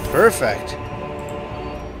 Perfect.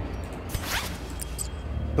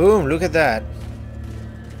 Boom, look at that.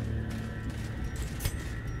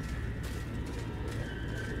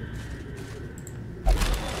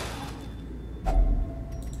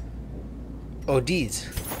 Oh, deeds.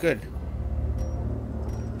 Good.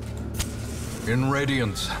 In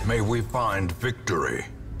Radiance, may we find victory.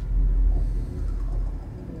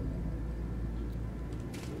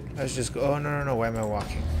 Let's just go. Oh, no, no, no. Why am I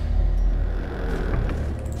walking?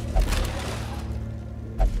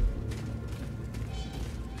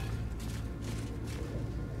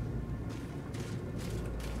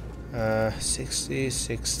 Uh, 60,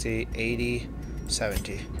 60, 80,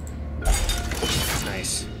 70.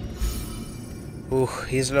 Nice. Ooh,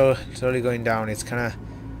 he's slowly going down. It's kind of...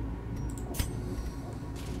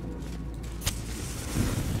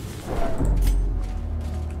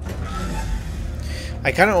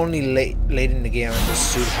 I kind of only late in the game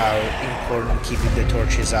understood how important keeping the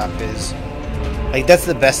torches up is. Like, that's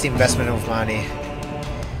the best investment of money.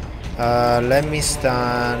 Let me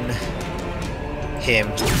stun him.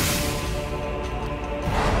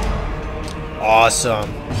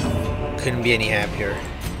 Awesome. Couldn't be any happier.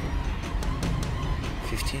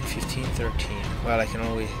 15, 15, 13. Well, I can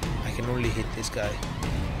only hit this guy.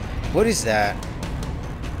 What is that?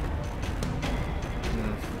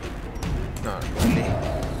 Not really.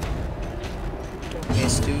 Don't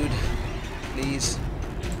miss, dude. Please.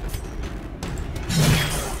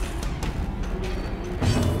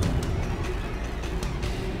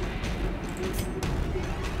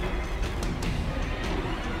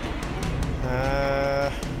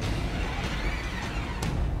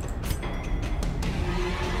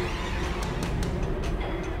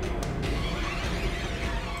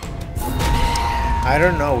 I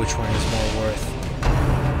don't know which one is more worth.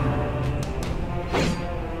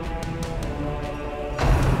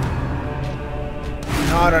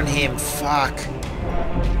 Not on him, fuck.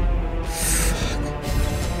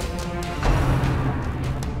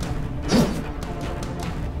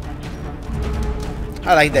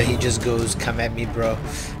 I like that he just goes, come at me, bro.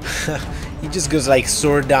 He just goes like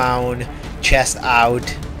sword down, chest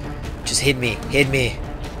out. Just hit me, hit me.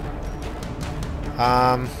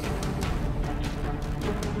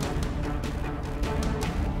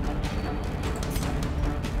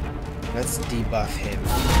 Let's debuff him.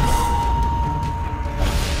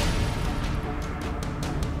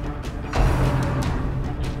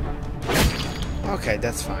 Okay,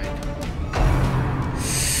 that's fine.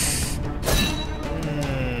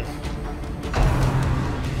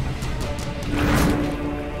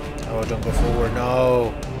 Oh, don't go forward,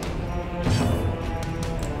 no.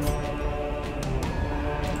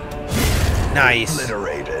 Nice.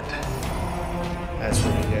 Obliterated. That's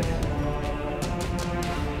really good.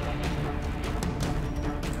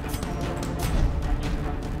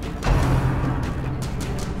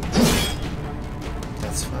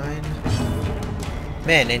 That's fine.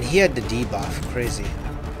 Man, and he had the debuff. Crazy.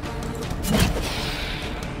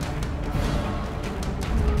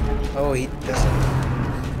 Oh, he doesn't.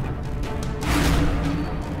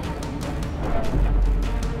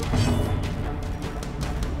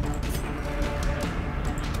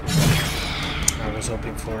 I was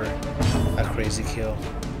hoping for a crazy kill.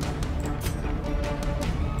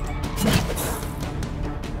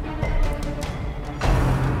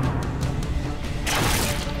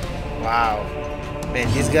 Wow. Man,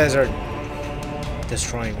 these guys are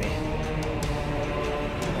destroying me.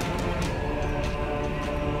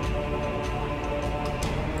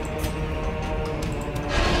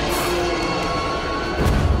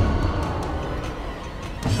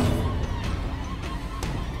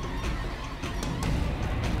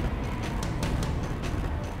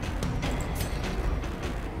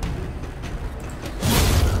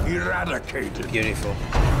 Eradicated. Beautiful.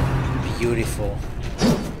 Beautiful.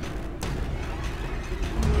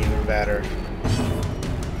 Even better.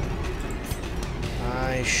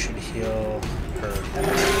 I should heal her.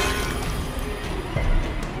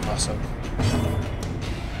 Awesome.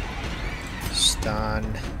 Stun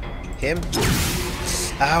him.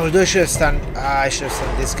 I should have stunned. I should have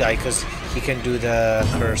stunned this guy because he can do the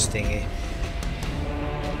curse thingy.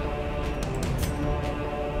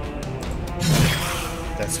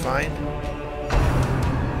 That's fine.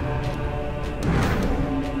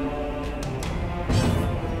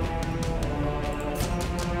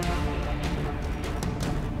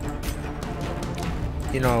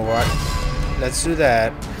 You know what? Let's do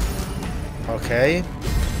that. Okay.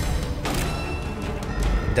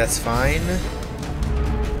 That's fine.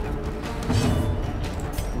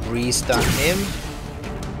 Restun him.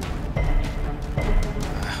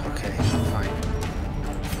 Okay, fine.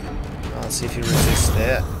 Let's see if he resists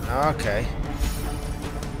that. Okay.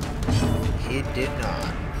 He did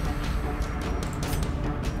not.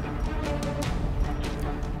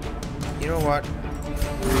 You know what?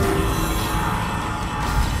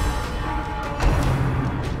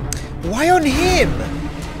 Why on him?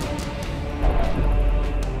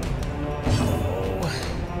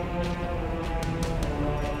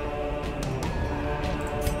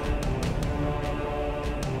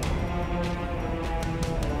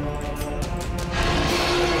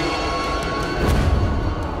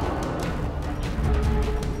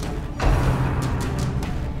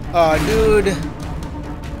 Oh, dude.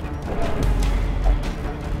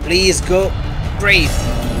 Please go. Brave.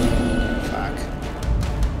 Fuck.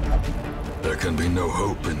 There can be no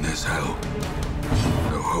hope in this hell.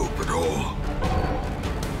 No hope at all.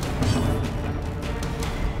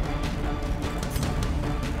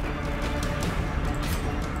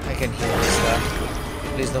 I can heal this stuff.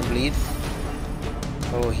 Please don't bleed.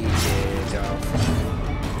 Oh, he did. Oh,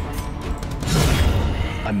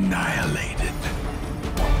 fuck. Annihilated.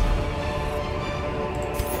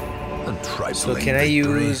 So can I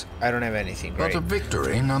use... I don't have anything, right? But a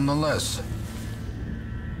victory nonetheless.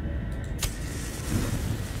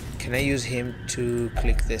 Can I use him to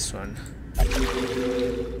click this one?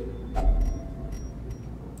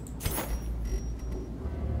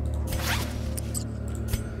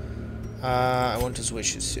 I want to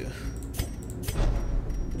switch it to.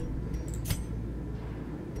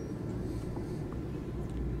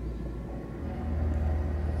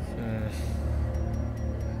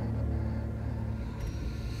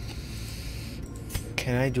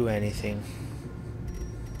 Can I do anything?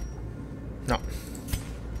 No.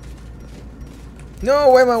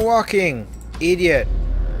 No, where am I walking? Idiot.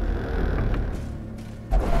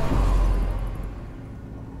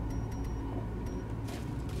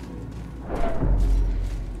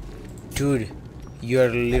 Dude, you're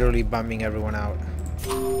literally bumming everyone out.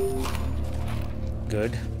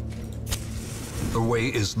 Good. The way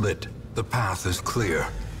is lit. The path is clear.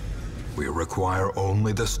 We require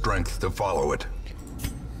only the strength to follow it.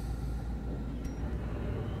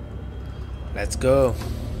 Let's go.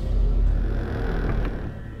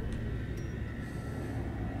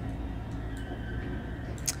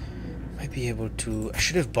 Might be able to... I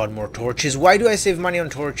should have bought more torches. Why do I save money on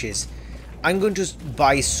torches? I'm going to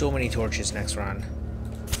buy so many torches next run.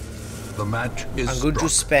 The match is I'm going to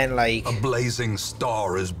spend like... A blazing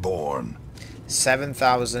star is born.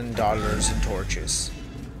 $7,000 in torches.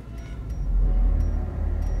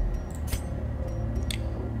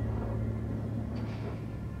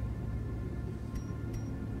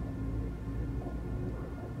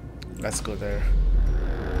 Let's go there.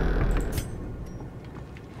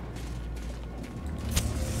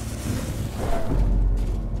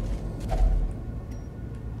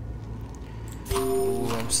 Ooh,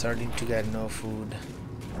 I'm starting to get no food.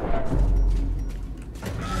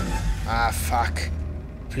 Ah, fuck.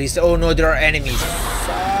 Please. Oh no, there are enemies.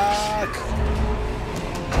 Fuck.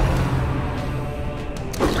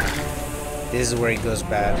 This is where it goes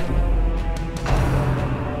bad.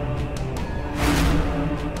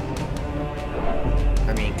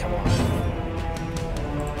 I mean, come on.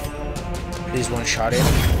 Please one-shot it.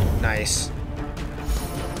 Nice.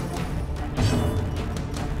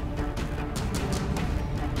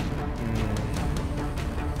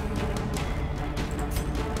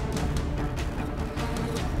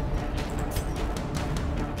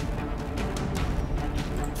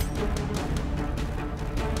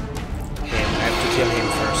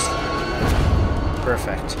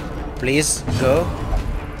 Perfect. Please, go.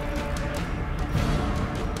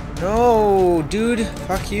 No, dude.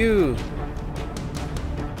 Fuck you.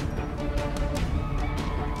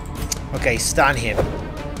 Okay, stun him.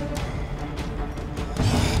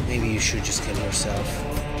 Maybe you should just kill yourself.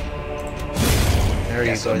 There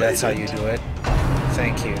you go. That's how you do it.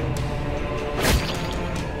 Thank you.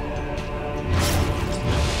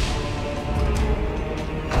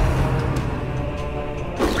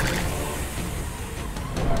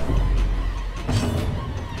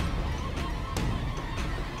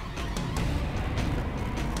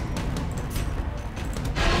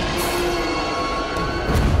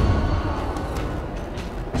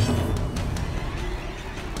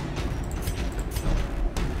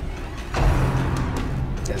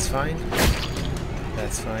 That's fine.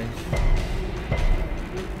 That's fine.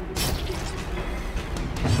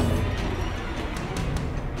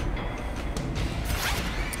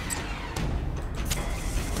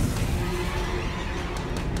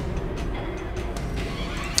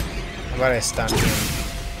 How about I stun him?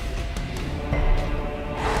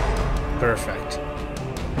 Perfect.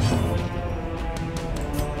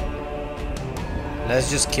 Let's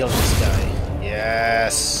just kill this guy.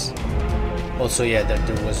 Yes. Also, yeah, that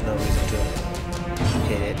there was no reason to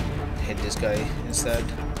hit this guy instead.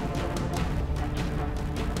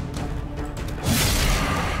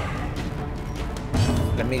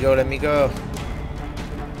 Let me go, let me go.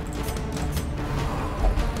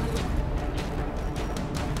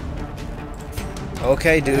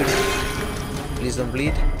 Okay, dude. Please don't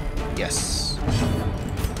bleed. Yes.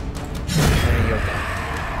 And you're gone.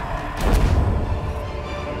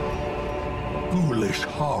 Foolish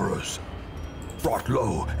horrors. Brought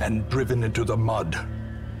low and driven into the mud.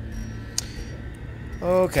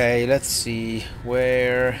 Okay, let's see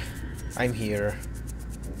where I'm here.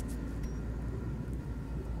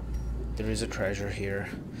 There is a treasure here.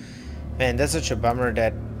 Man, that's such a bummer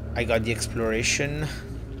that I got the exploration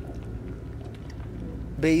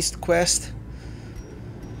based quest.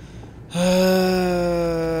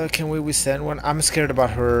 Can we withstand one? I'm scared about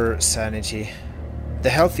her sanity. The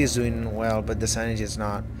health is doing well, but the sanity is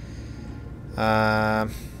not.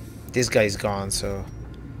 This guy is gone, so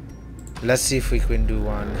let's see if we can do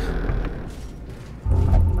one.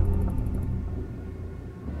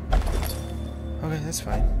 Okay, that's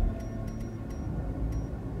fine.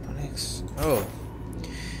 Oh.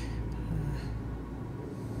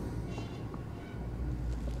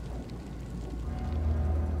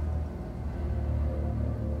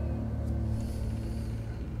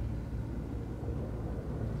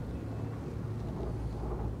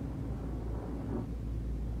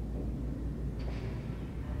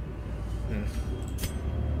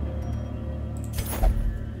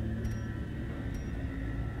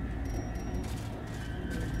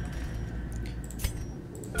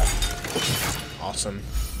 Awesome.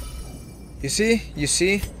 You see? You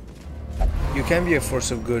see? You can be a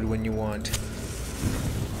force of good when you want.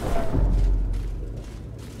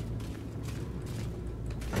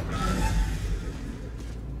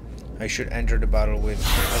 I should enter the battle with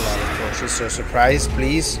a lot of torches. So surprise,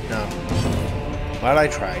 please? No. Well, I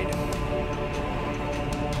tried.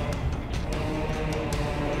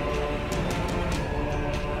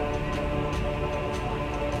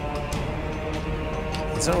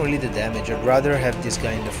 It's not really the damage. I'd rather have this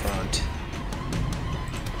guy in the front so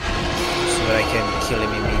that I can kill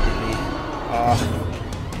him immediately.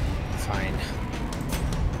 Fine.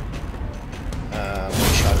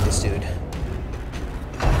 One shot this dude.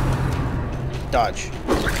 Dodge.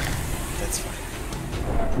 That's fine.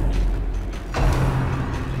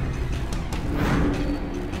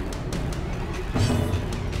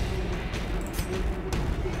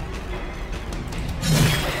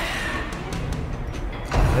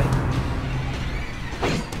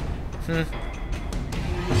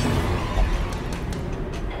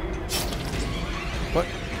 What?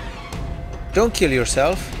 Don't kill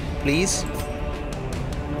yourself, please.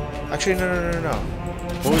 Actually, no.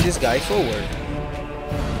 Pull this guy forward.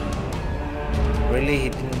 Really? He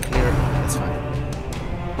didn't clear? That's fine.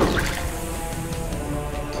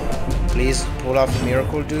 Please, pull off a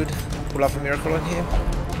miracle, dude. Pull off a miracle on him.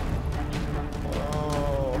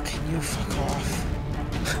 Oh, can you fuck off?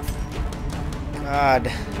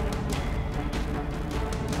 God.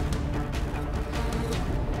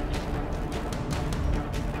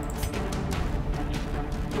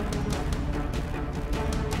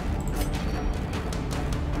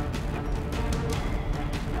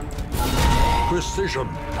 Precision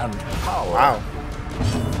and power. Wow.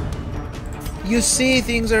 You see,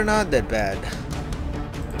 things are not that bad.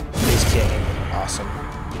 Please kill him. Awesome.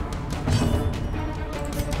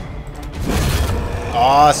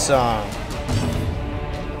 Awesome.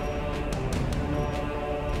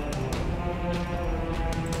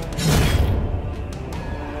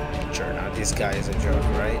 Sure, now this guy is a joke,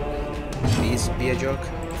 right? Please be a joke.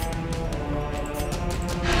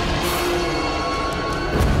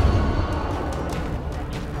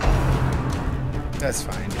 That's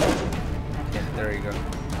fine. Yeah, there you go.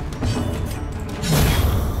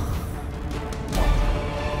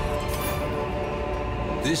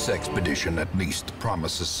 This expedition at least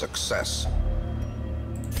promises success.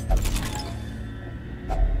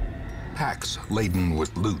 Packs laden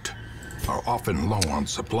with loot are often low on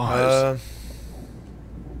supplies.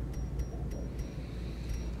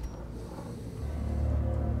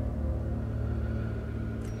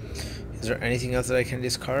 Is there anything else that I can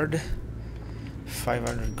discard?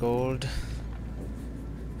 500 gold.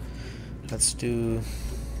 Let's do...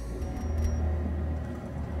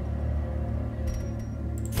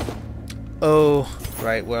 Oh,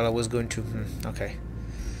 right. Well, I was going to... okay.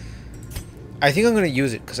 I think I'm going to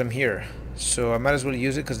use it because I'm here. So I might as well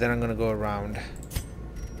use it because then I'm going to go around.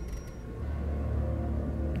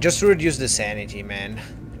 Just to reduce the sanity, man.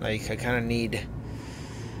 Like, I kind of need...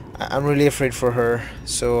 I'm really afraid for her,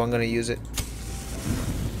 so I'm going to use it.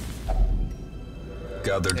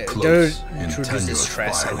 Gathered close in introduce the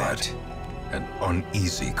stress twilight and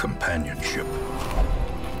uneasy companionship.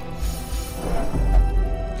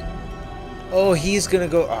 Oh, he's gonna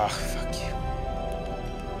go. Ah, fuck you.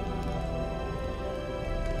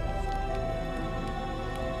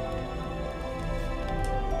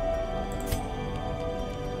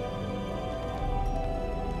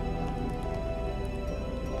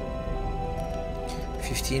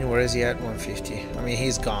 $15. Where is he at? 150. I mean,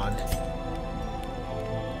 he's gone.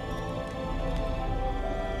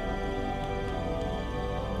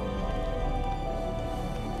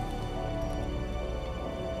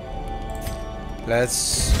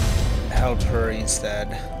 Let's help her instead.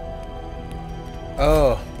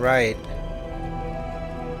 Oh, right.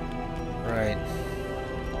 Right.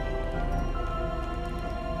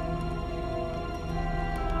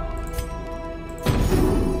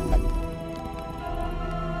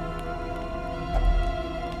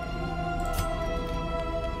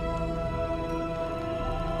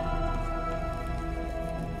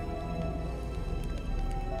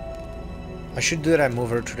 I should do that. I move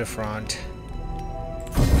her to the front.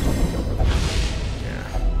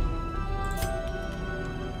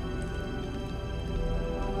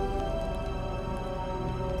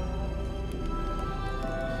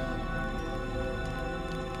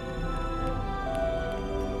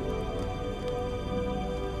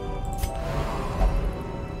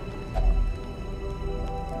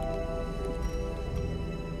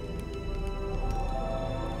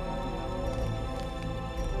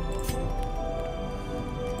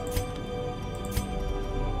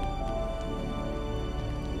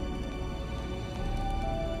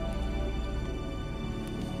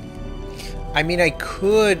 I mean, I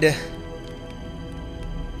could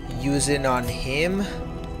use it on him,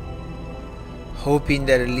 hoping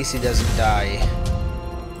that at least he doesn't die.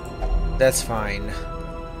 That's fine.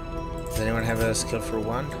 Does anyone have a skill for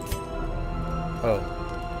 1? Oh.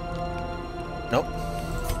 Nope.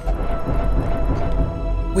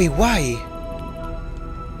 Wait, why?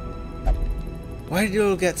 Why did you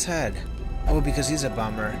all get sad? Oh, because he's a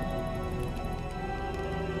bummer.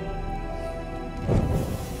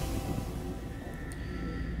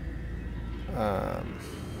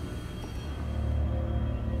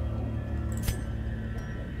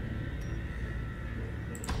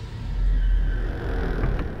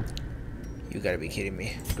 You gotta be kidding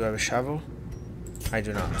me. Do I have a shovel? I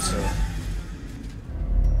do not, so...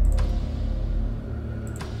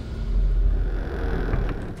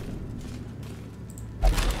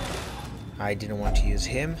 I didn't want to use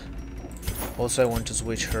him. Also, I want to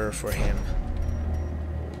switch her for him.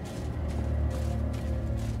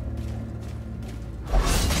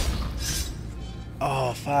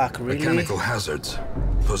 Oh, fuck, really? Mechanical hazards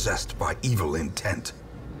possessed by evil intent.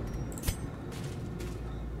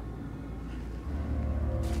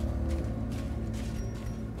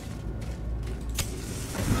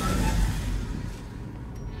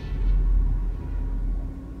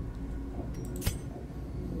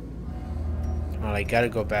 Well, I gotta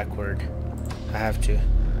go backward. I have to.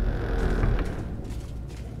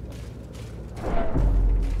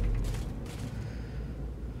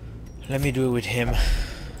 Let me do it with him.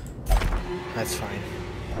 That's fine.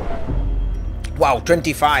 Wow,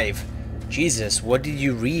 25! Jesus, what did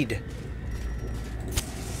you read?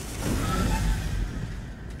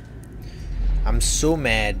 I'm so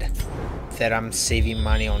mad that I'm saving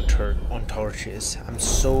money on torches. I'm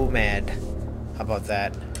so mad about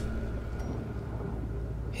that.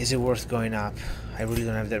 Is it worth going up? I really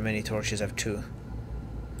don't have that many torches. I have 2.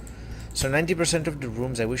 So 90% of the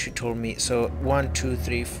rooms, I wish you told me. So 1, 2,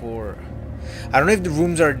 3, 4. I don't know if the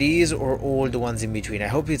rooms are these or all the ones in between. I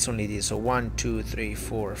hope it's only these. So 1, 2, 3,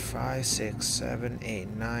 4, 5, 6, 7, 8,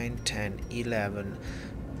 9, 10, 11,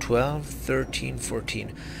 12, 13,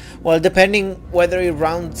 14. Well, depending whether it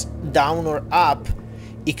rounds down or up,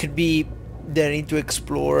 it could be that I need to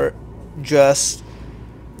explore just...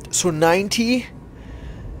 So 90...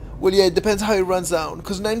 Well, yeah, it depends how it runs down.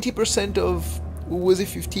 Because 90% of... Was it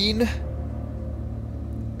 15?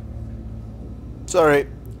 Sorry.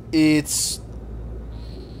 It's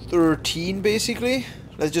 13, basically.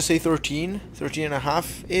 Let's just say 13. 13 and a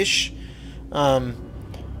half-ish.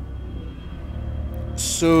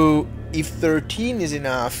 So, if 13 is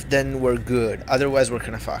enough, then we're good. Otherwise, we're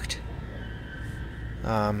kind of fucked.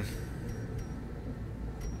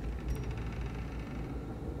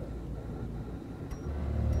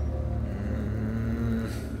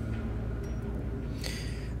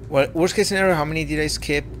 Well, worst case scenario, how many did I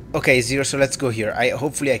skip? Okay, 0, so let's go here.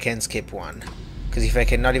 Hopefully I can skip 1. Because if I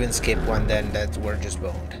cannot even skip 1, then we're just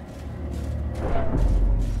boned.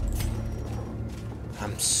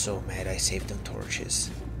 I'm so mad I saved them torches.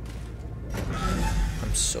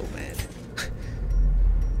 I'm so mad.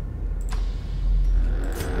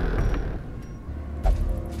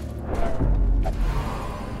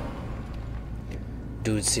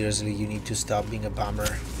 Dude, seriously, you need to stop being a bummer.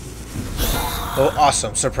 Oh,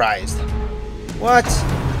 awesome. Surprised. What?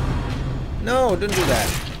 No, don't do that.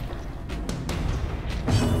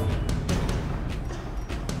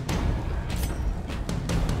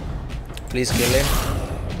 Please kill him.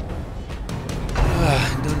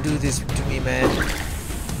 Don't do this to me, man.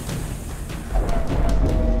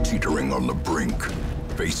 Teetering on the brink,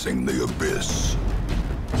 facing the abyss.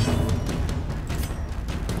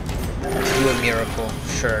 Do a miracle.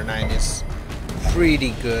 Sure, 9 is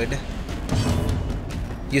pretty good.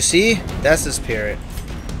 You see? That's the spirit.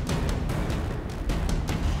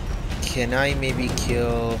 Can I maybe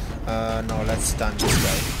kill... no, let's stun this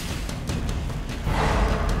guy.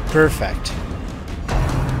 Perfect.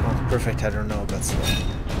 Oh, perfect, I don't know, but still.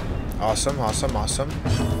 Awesome, awesome, awesome.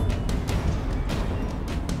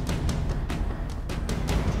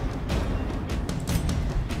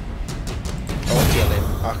 Oh, kill him.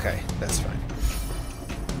 Okay, that's fine.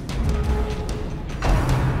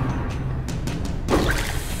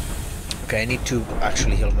 Okay, I need to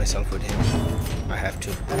actually heal myself with him. I have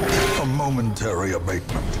to. A momentary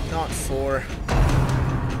abatement. Not 4.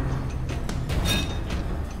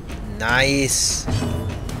 Nice.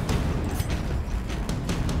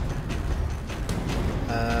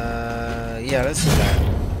 Yeah, let's do that.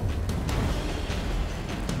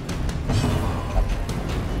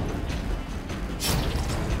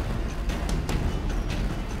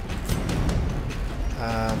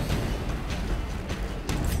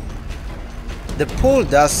 The pull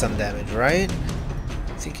does some damage, right?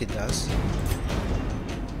 I think it does.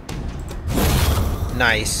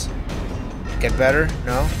 Nice. Get better?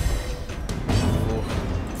 No? Ooh.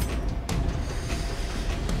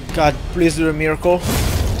 God, please do a miracle.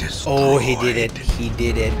 Destroyed. Oh, he did it. He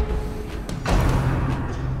did it.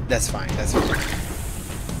 That's fine. That's fine.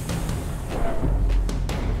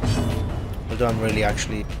 Although I'm really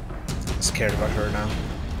actually scared about her now.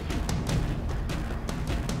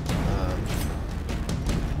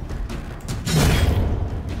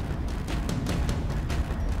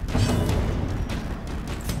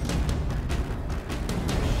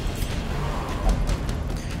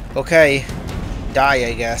 Okay, die,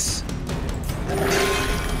 I guess.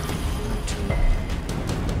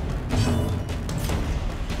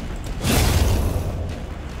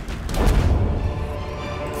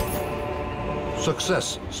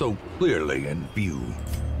 Success so clearly in view.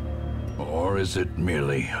 Or is it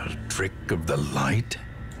merely a trick of the light?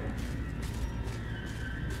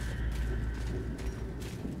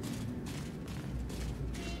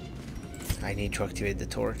 I need to activate the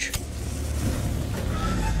torch.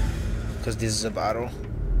 Because this is a battle.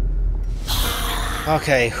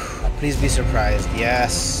 Okay, please be surprised.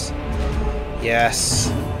 Yes.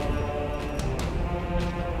 Yes.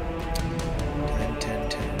 10, 10,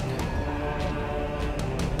 10.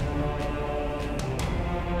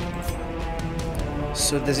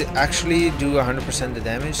 So does it actually do 100% the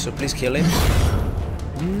damage? So please kill him.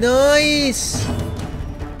 Nice!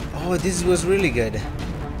 Oh, this was really good.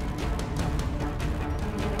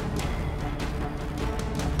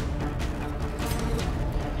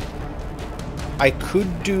 I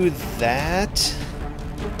could do that,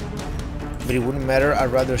 but it wouldn't matter.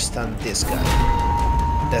 I'd rather stun this guy.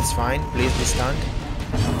 That's fine. Please be stunned.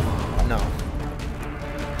 No.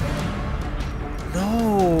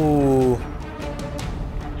 No.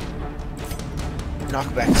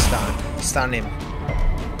 Knockback stun. Stun him.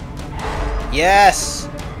 Yes.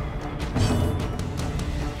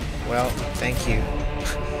 Well, thank you.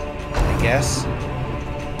 I guess.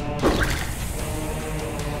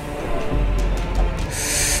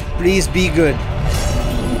 Please be good.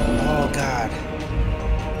 Oh God.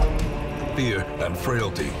 Fear and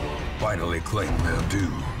frailty finally claim their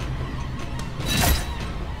due.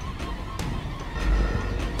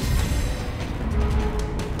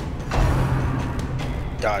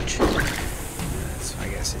 Dodge. I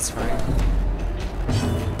guess it's fine.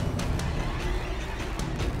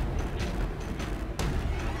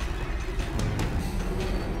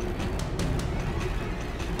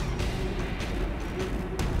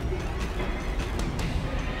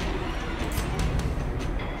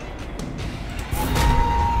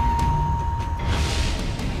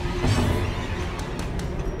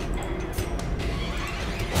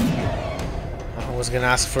 I was gonna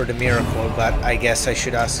ask for the miracle, but I guess I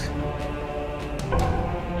should ask.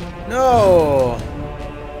 No!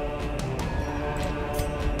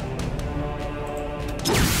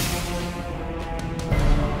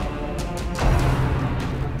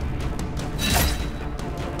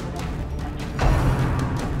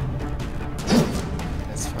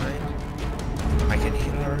 That's fine. I can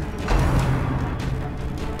heal her.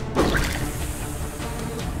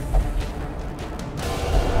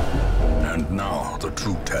 And now the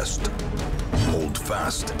true test. Hold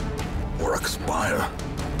fast or expire.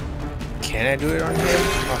 Can I do it on him?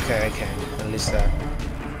 Okay, I can. At least that.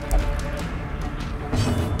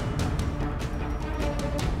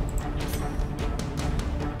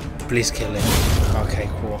 Please kill him. Okay,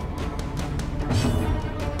 cool.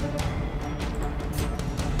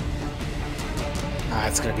 Ah,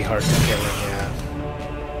 it's gonna be hard to kill him, yeah.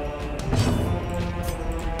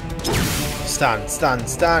 Stun, stun,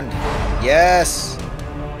 stun! Yes!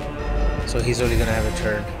 So he's only gonna have a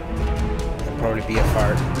turn. And probably be a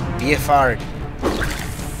fart. Be a fart!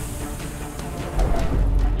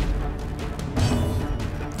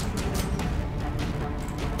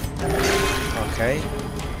 Okay.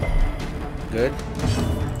 Good.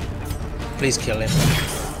 Please kill him.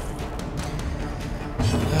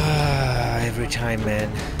 Every time,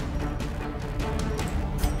 man.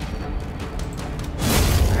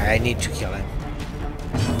 I need to kill him.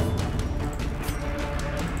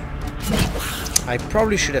 I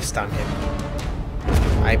probably should have stunned him.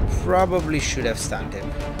 I probably should have stunned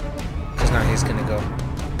him. Because now he's gonna go.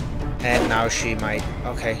 And now she might...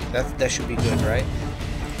 Okay, that should be good, right?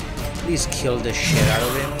 Please kill the shit out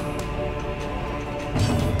of him.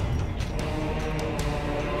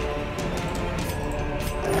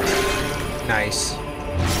 Nice.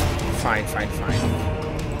 Fine, fine, fine.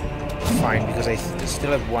 Fine, because I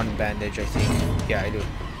still have one bandage, I think. Yeah, I do.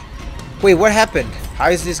 Wait, what happened? How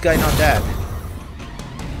is this guy not dead?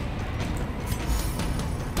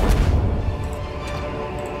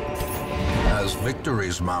 As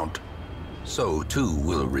victories mount, so too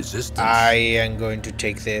will resistance. I am going to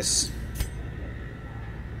take this.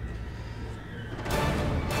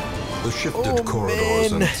 The shifted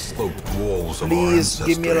corridors and sloped walls of our Please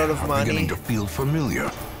give me a lot of are money. beginning to feel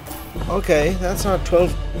familiar. Okay, that's not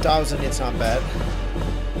 12,000, it's not bad.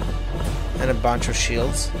 And a bunch of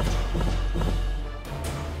shields.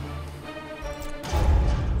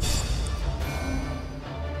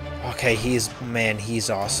 Okay, he's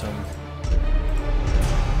awesome.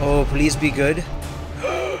 Oh, please be good.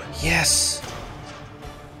 Yes!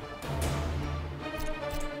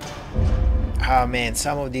 Ah, man,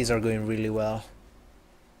 some of these are going really well.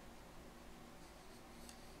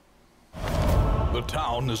 The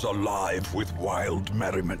town is alive with wild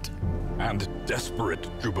merriment and desperate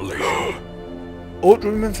jubilation. Old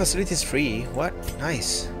Rumen facility is free. What?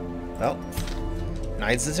 Nice. Well,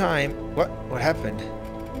 night's the time. What happened?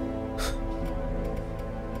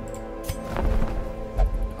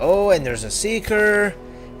 Oh, and there's a Seeker,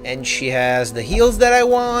 and she has the heals that I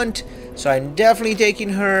want, so I'm definitely taking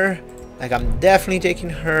her. Like, I'm definitely taking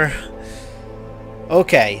her.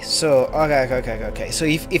 Okay, so, okay. So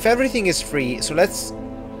if everything is free, so let's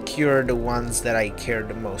cure the ones that I care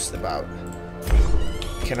the most about.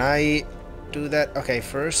 Can I do that? Okay,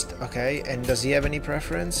 first, okay, and does he have any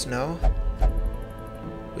preference? No?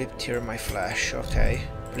 Whip tear my flesh, okay.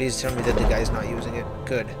 Please tell me that the guy's not using it.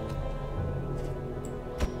 Good.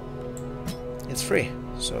 It's free,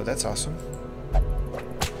 so that's awesome.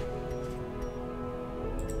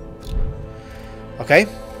 Okay.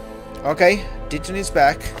 Okay, Ditton is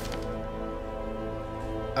back.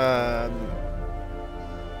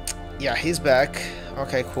 Yeah, he's back.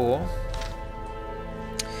 Okay, cool.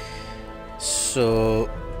 So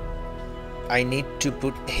I need to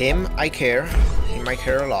put him. I care. Him I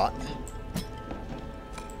care a lot.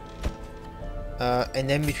 And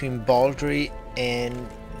then between Baldry and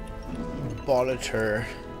Bolitor,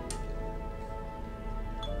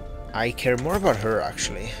 I care more about her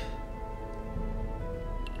actually.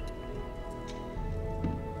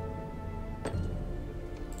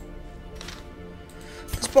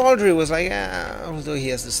 Because Baldry was like, although he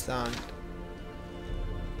has the stun.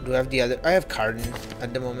 Do I have the other? I have Cardin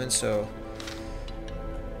at the moment, so.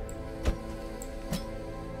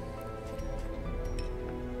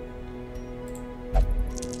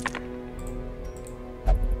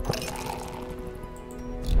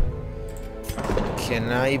 Can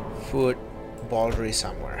I put Baldry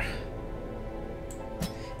somewhere?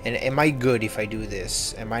 And am I good if I do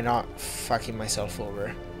this? Am I not fucking myself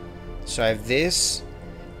over? So I have this,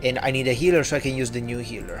 and I need a healer so I can use the new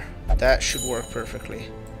healer. That should work perfectly.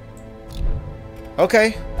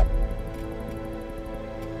 Okay.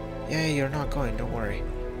 Yeah, you're not going, don't worry.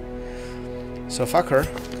 So fuck her,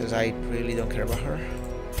 because I really don't care about her.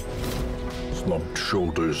 Slumped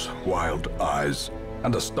shoulders, wild eyes,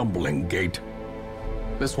 and a stumbling gait.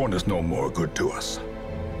 This one is no more good to us.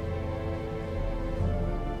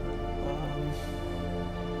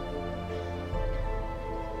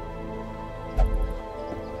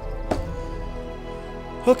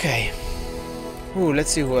 Okay. Ooh,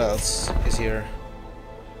 let's see who else is here.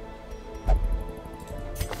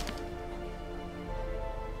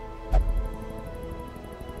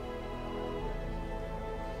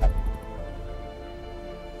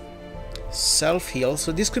 Self-heal,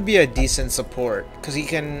 so this could be a decent support because he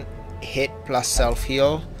can hit plus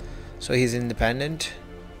self-heal, so he's independent.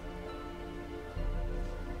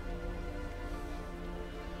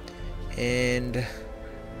 And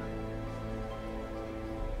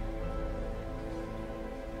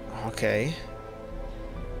okay.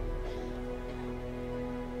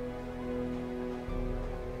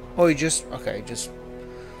 Oh, you just okay, just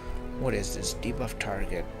what is this? Debuff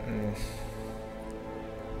target.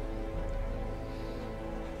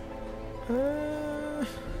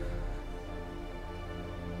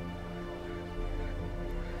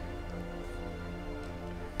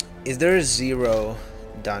 Is there a 0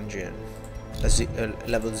 dungeon? A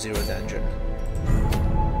level 0 dungeon?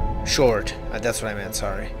 Short. That's what I meant,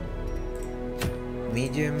 sorry.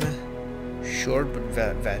 Medium, short, but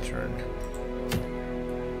veteran.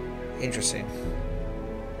 Interesting.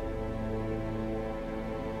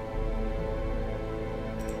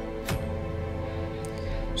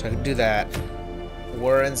 So I can do that.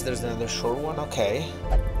 Warrens, there's another short one, okay.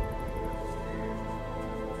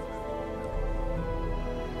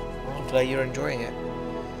 Well, glad you're enjoying it.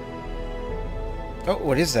 Oh,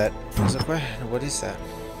 what is that? What is that?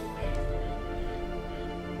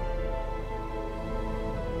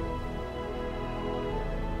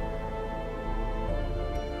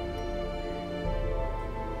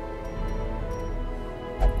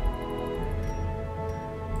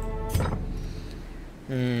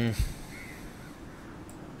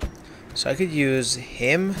 So I could use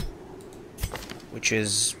him, which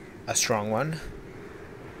is a strong one.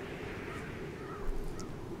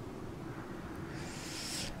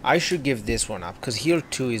 I should give this one up because heal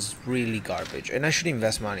 2 is really garbage, and I should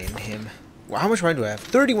invest money in him. Well, how much money do I have?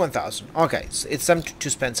 31,000. Okay, so it's time to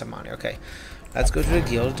spend some money. Okay, let's go to the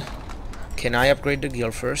guild. Can I upgrade the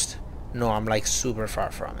guild first? No, I'm like super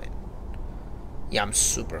far from it. Yeah, I'm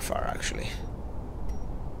super far actually.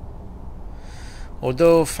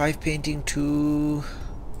 Although 5 painting, 2...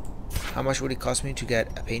 How much would it cost me to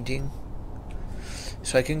get a painting?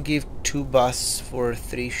 So I can give 2 busts for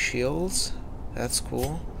 3 shields. That's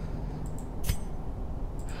cool.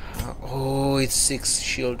 Oh, it's 6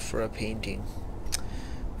 shield for a painting.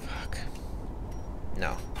 Fuck.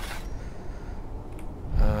 No.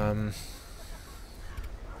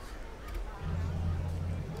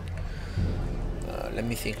 Let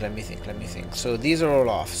me think. So these are all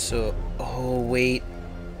off. So, oh wait,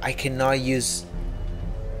 I cannot use...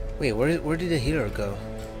 Wait, where did the healer go?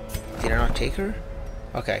 Did I not take her?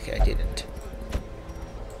 Okay, I didn't.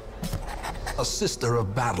 A sister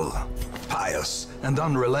of battle, pious and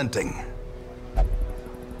unrelenting.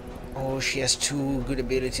 Oh, she has 2 good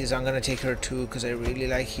abilities. I'm gonna take her too because I really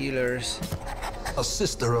like healers. A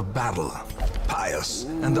sister of battle, pious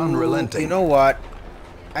and unrelenting. You know what?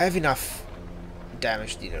 I have enough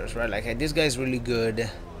damage dealers, right? Like, this guy's really good.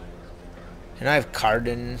 And I have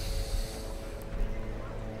Cardin.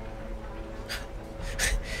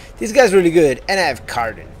 This guy's really good, and I have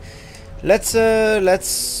Cardin. Let's say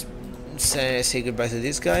goodbye to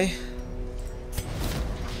this guy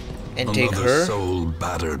and take her. Soul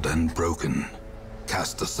battered and broken,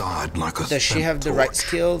 cast aside like a Does she have the torch. right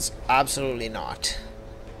skills? Absolutely not.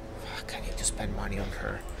 Fuck, I need to spend money on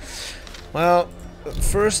her. Well,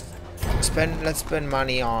 first let's spend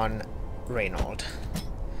money on Reynold,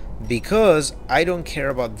 because I don't care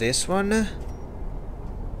about this one.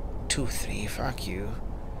 2, 3, fuck you.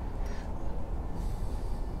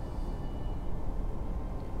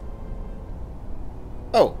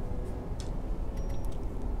 Oh.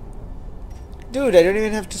 Dude, I don't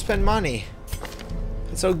even have to spend money.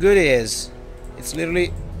 That's how good it is. It's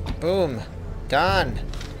literally... Boom. Done.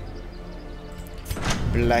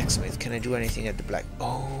 Blacksmith. Can I do anything at the black...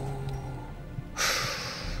 Oh.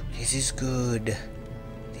 This is good.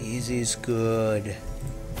 This is good.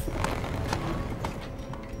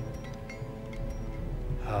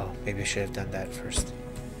 Oh, maybe I should have done that first.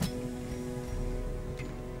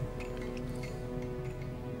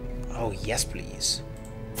 Oh, yes, please.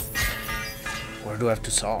 Where do I have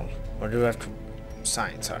to solve? Where do I have to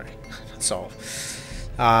sign? Sorry, not solve.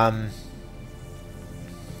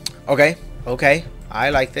 Okay. I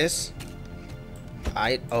like this.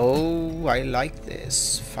 I like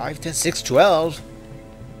this. 5, 10, 6, 12.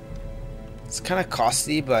 It's kind of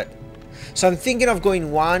costly, but... So I'm thinking of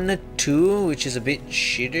going 1, 2, which is a bit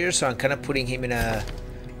shittier, so I'm kind of putting him in a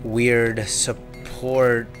weird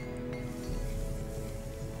support.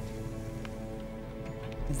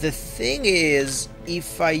 The thing is,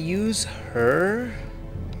 if I use her...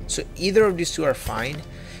 So either of these two are fine.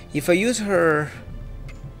 If I use her...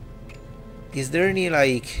 Is there any,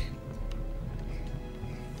 like...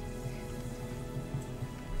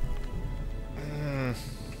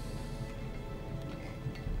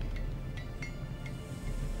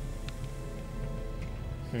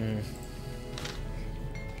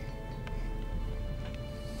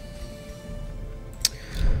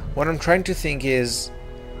 What I'm trying to think is,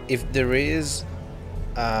 if there is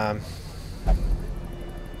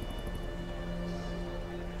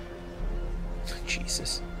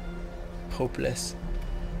Jesus, hopeless.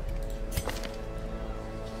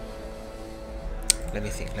 Let me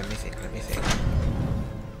think.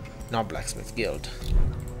 Not Blacksmith Guild.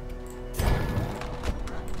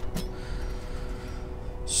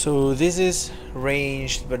 So this is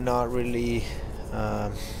ranged, but not really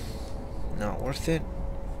not worth it.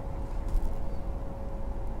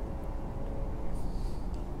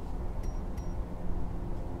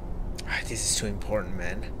 This is too important,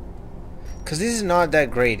 man. Because this is not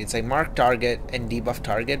that great. It's like mark target and debuff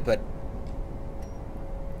target, but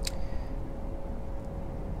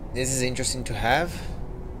this is interesting to have.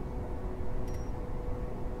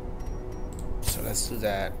 So let's do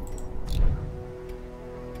that.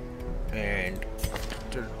 And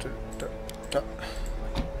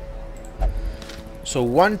so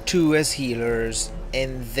 1, 2 as healers,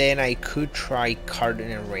 and then I could try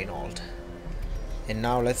Cardin and Reynold. And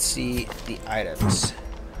now let's see the items.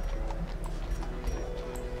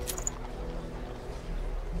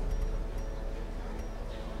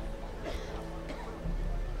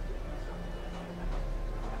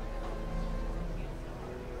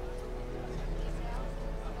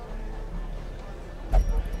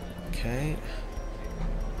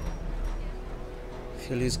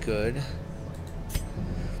 Phil is good.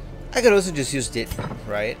 I could also just use Ditman,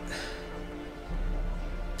 right?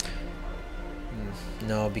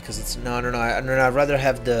 No, because it's no. I'd rather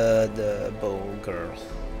have the bow girl.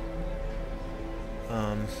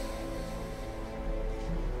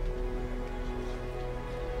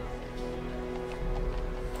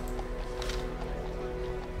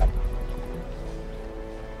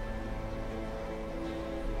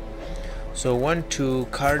 So 1-2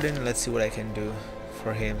 Cardin. Let's see what I can do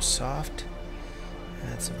for him. Soft.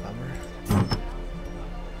 That's a bummer.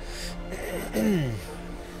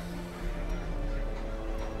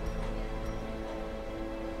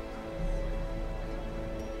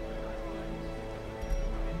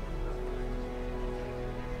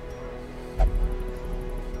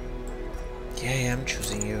 Yeah, I'm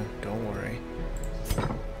choosing you. Don't worry.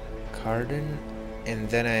 Cardin, and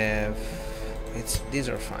then I have. These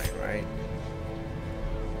are fine, right?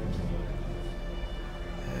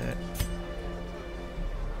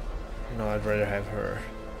 No, I'd rather have her.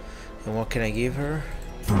 And what can I give her?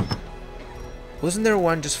 Wasn't there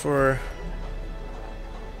one just for...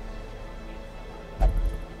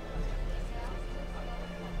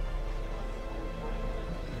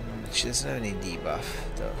 She doesn't have any debuff,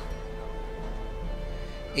 though.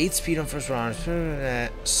 8 speed on first round.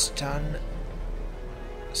 Stun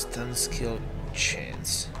skill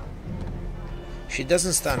chance. She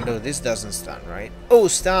doesn't stun, though. This doesn't stun, right? Oh,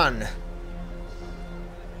 stun!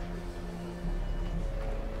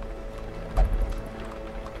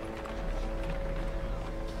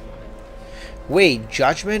 Wait,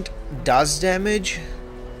 Judgment does damage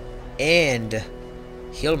and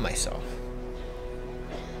heal myself.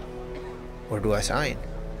 Or do I sign?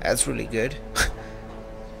 That's really good.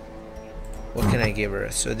 What can I give her?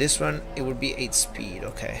 So this one, it would be 8 speed.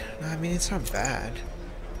 Okay. No, I mean, it's not bad.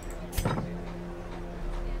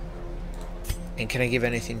 And can I give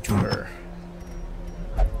anything to her?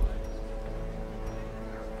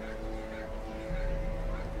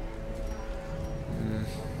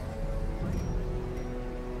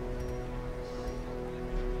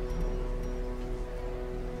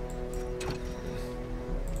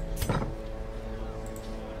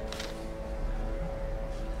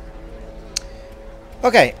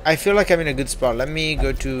 Okay, I feel like I'm in a good spot. Let me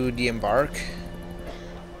go to the embark.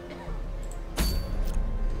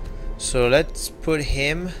 So let's put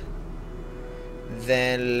him.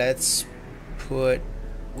 Then let's put,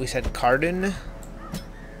 we said Cardin.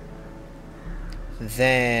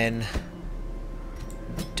 Then,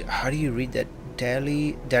 how do you read that?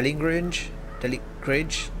 Delingridge,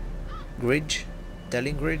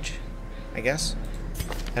 I guess.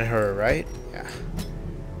 And her, right? Yeah.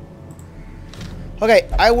 Okay,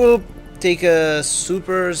 I will take a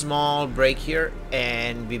super small break here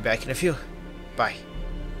and be back in a few. Bye.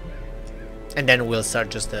 And then we'll start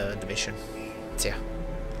just the mission. See ya.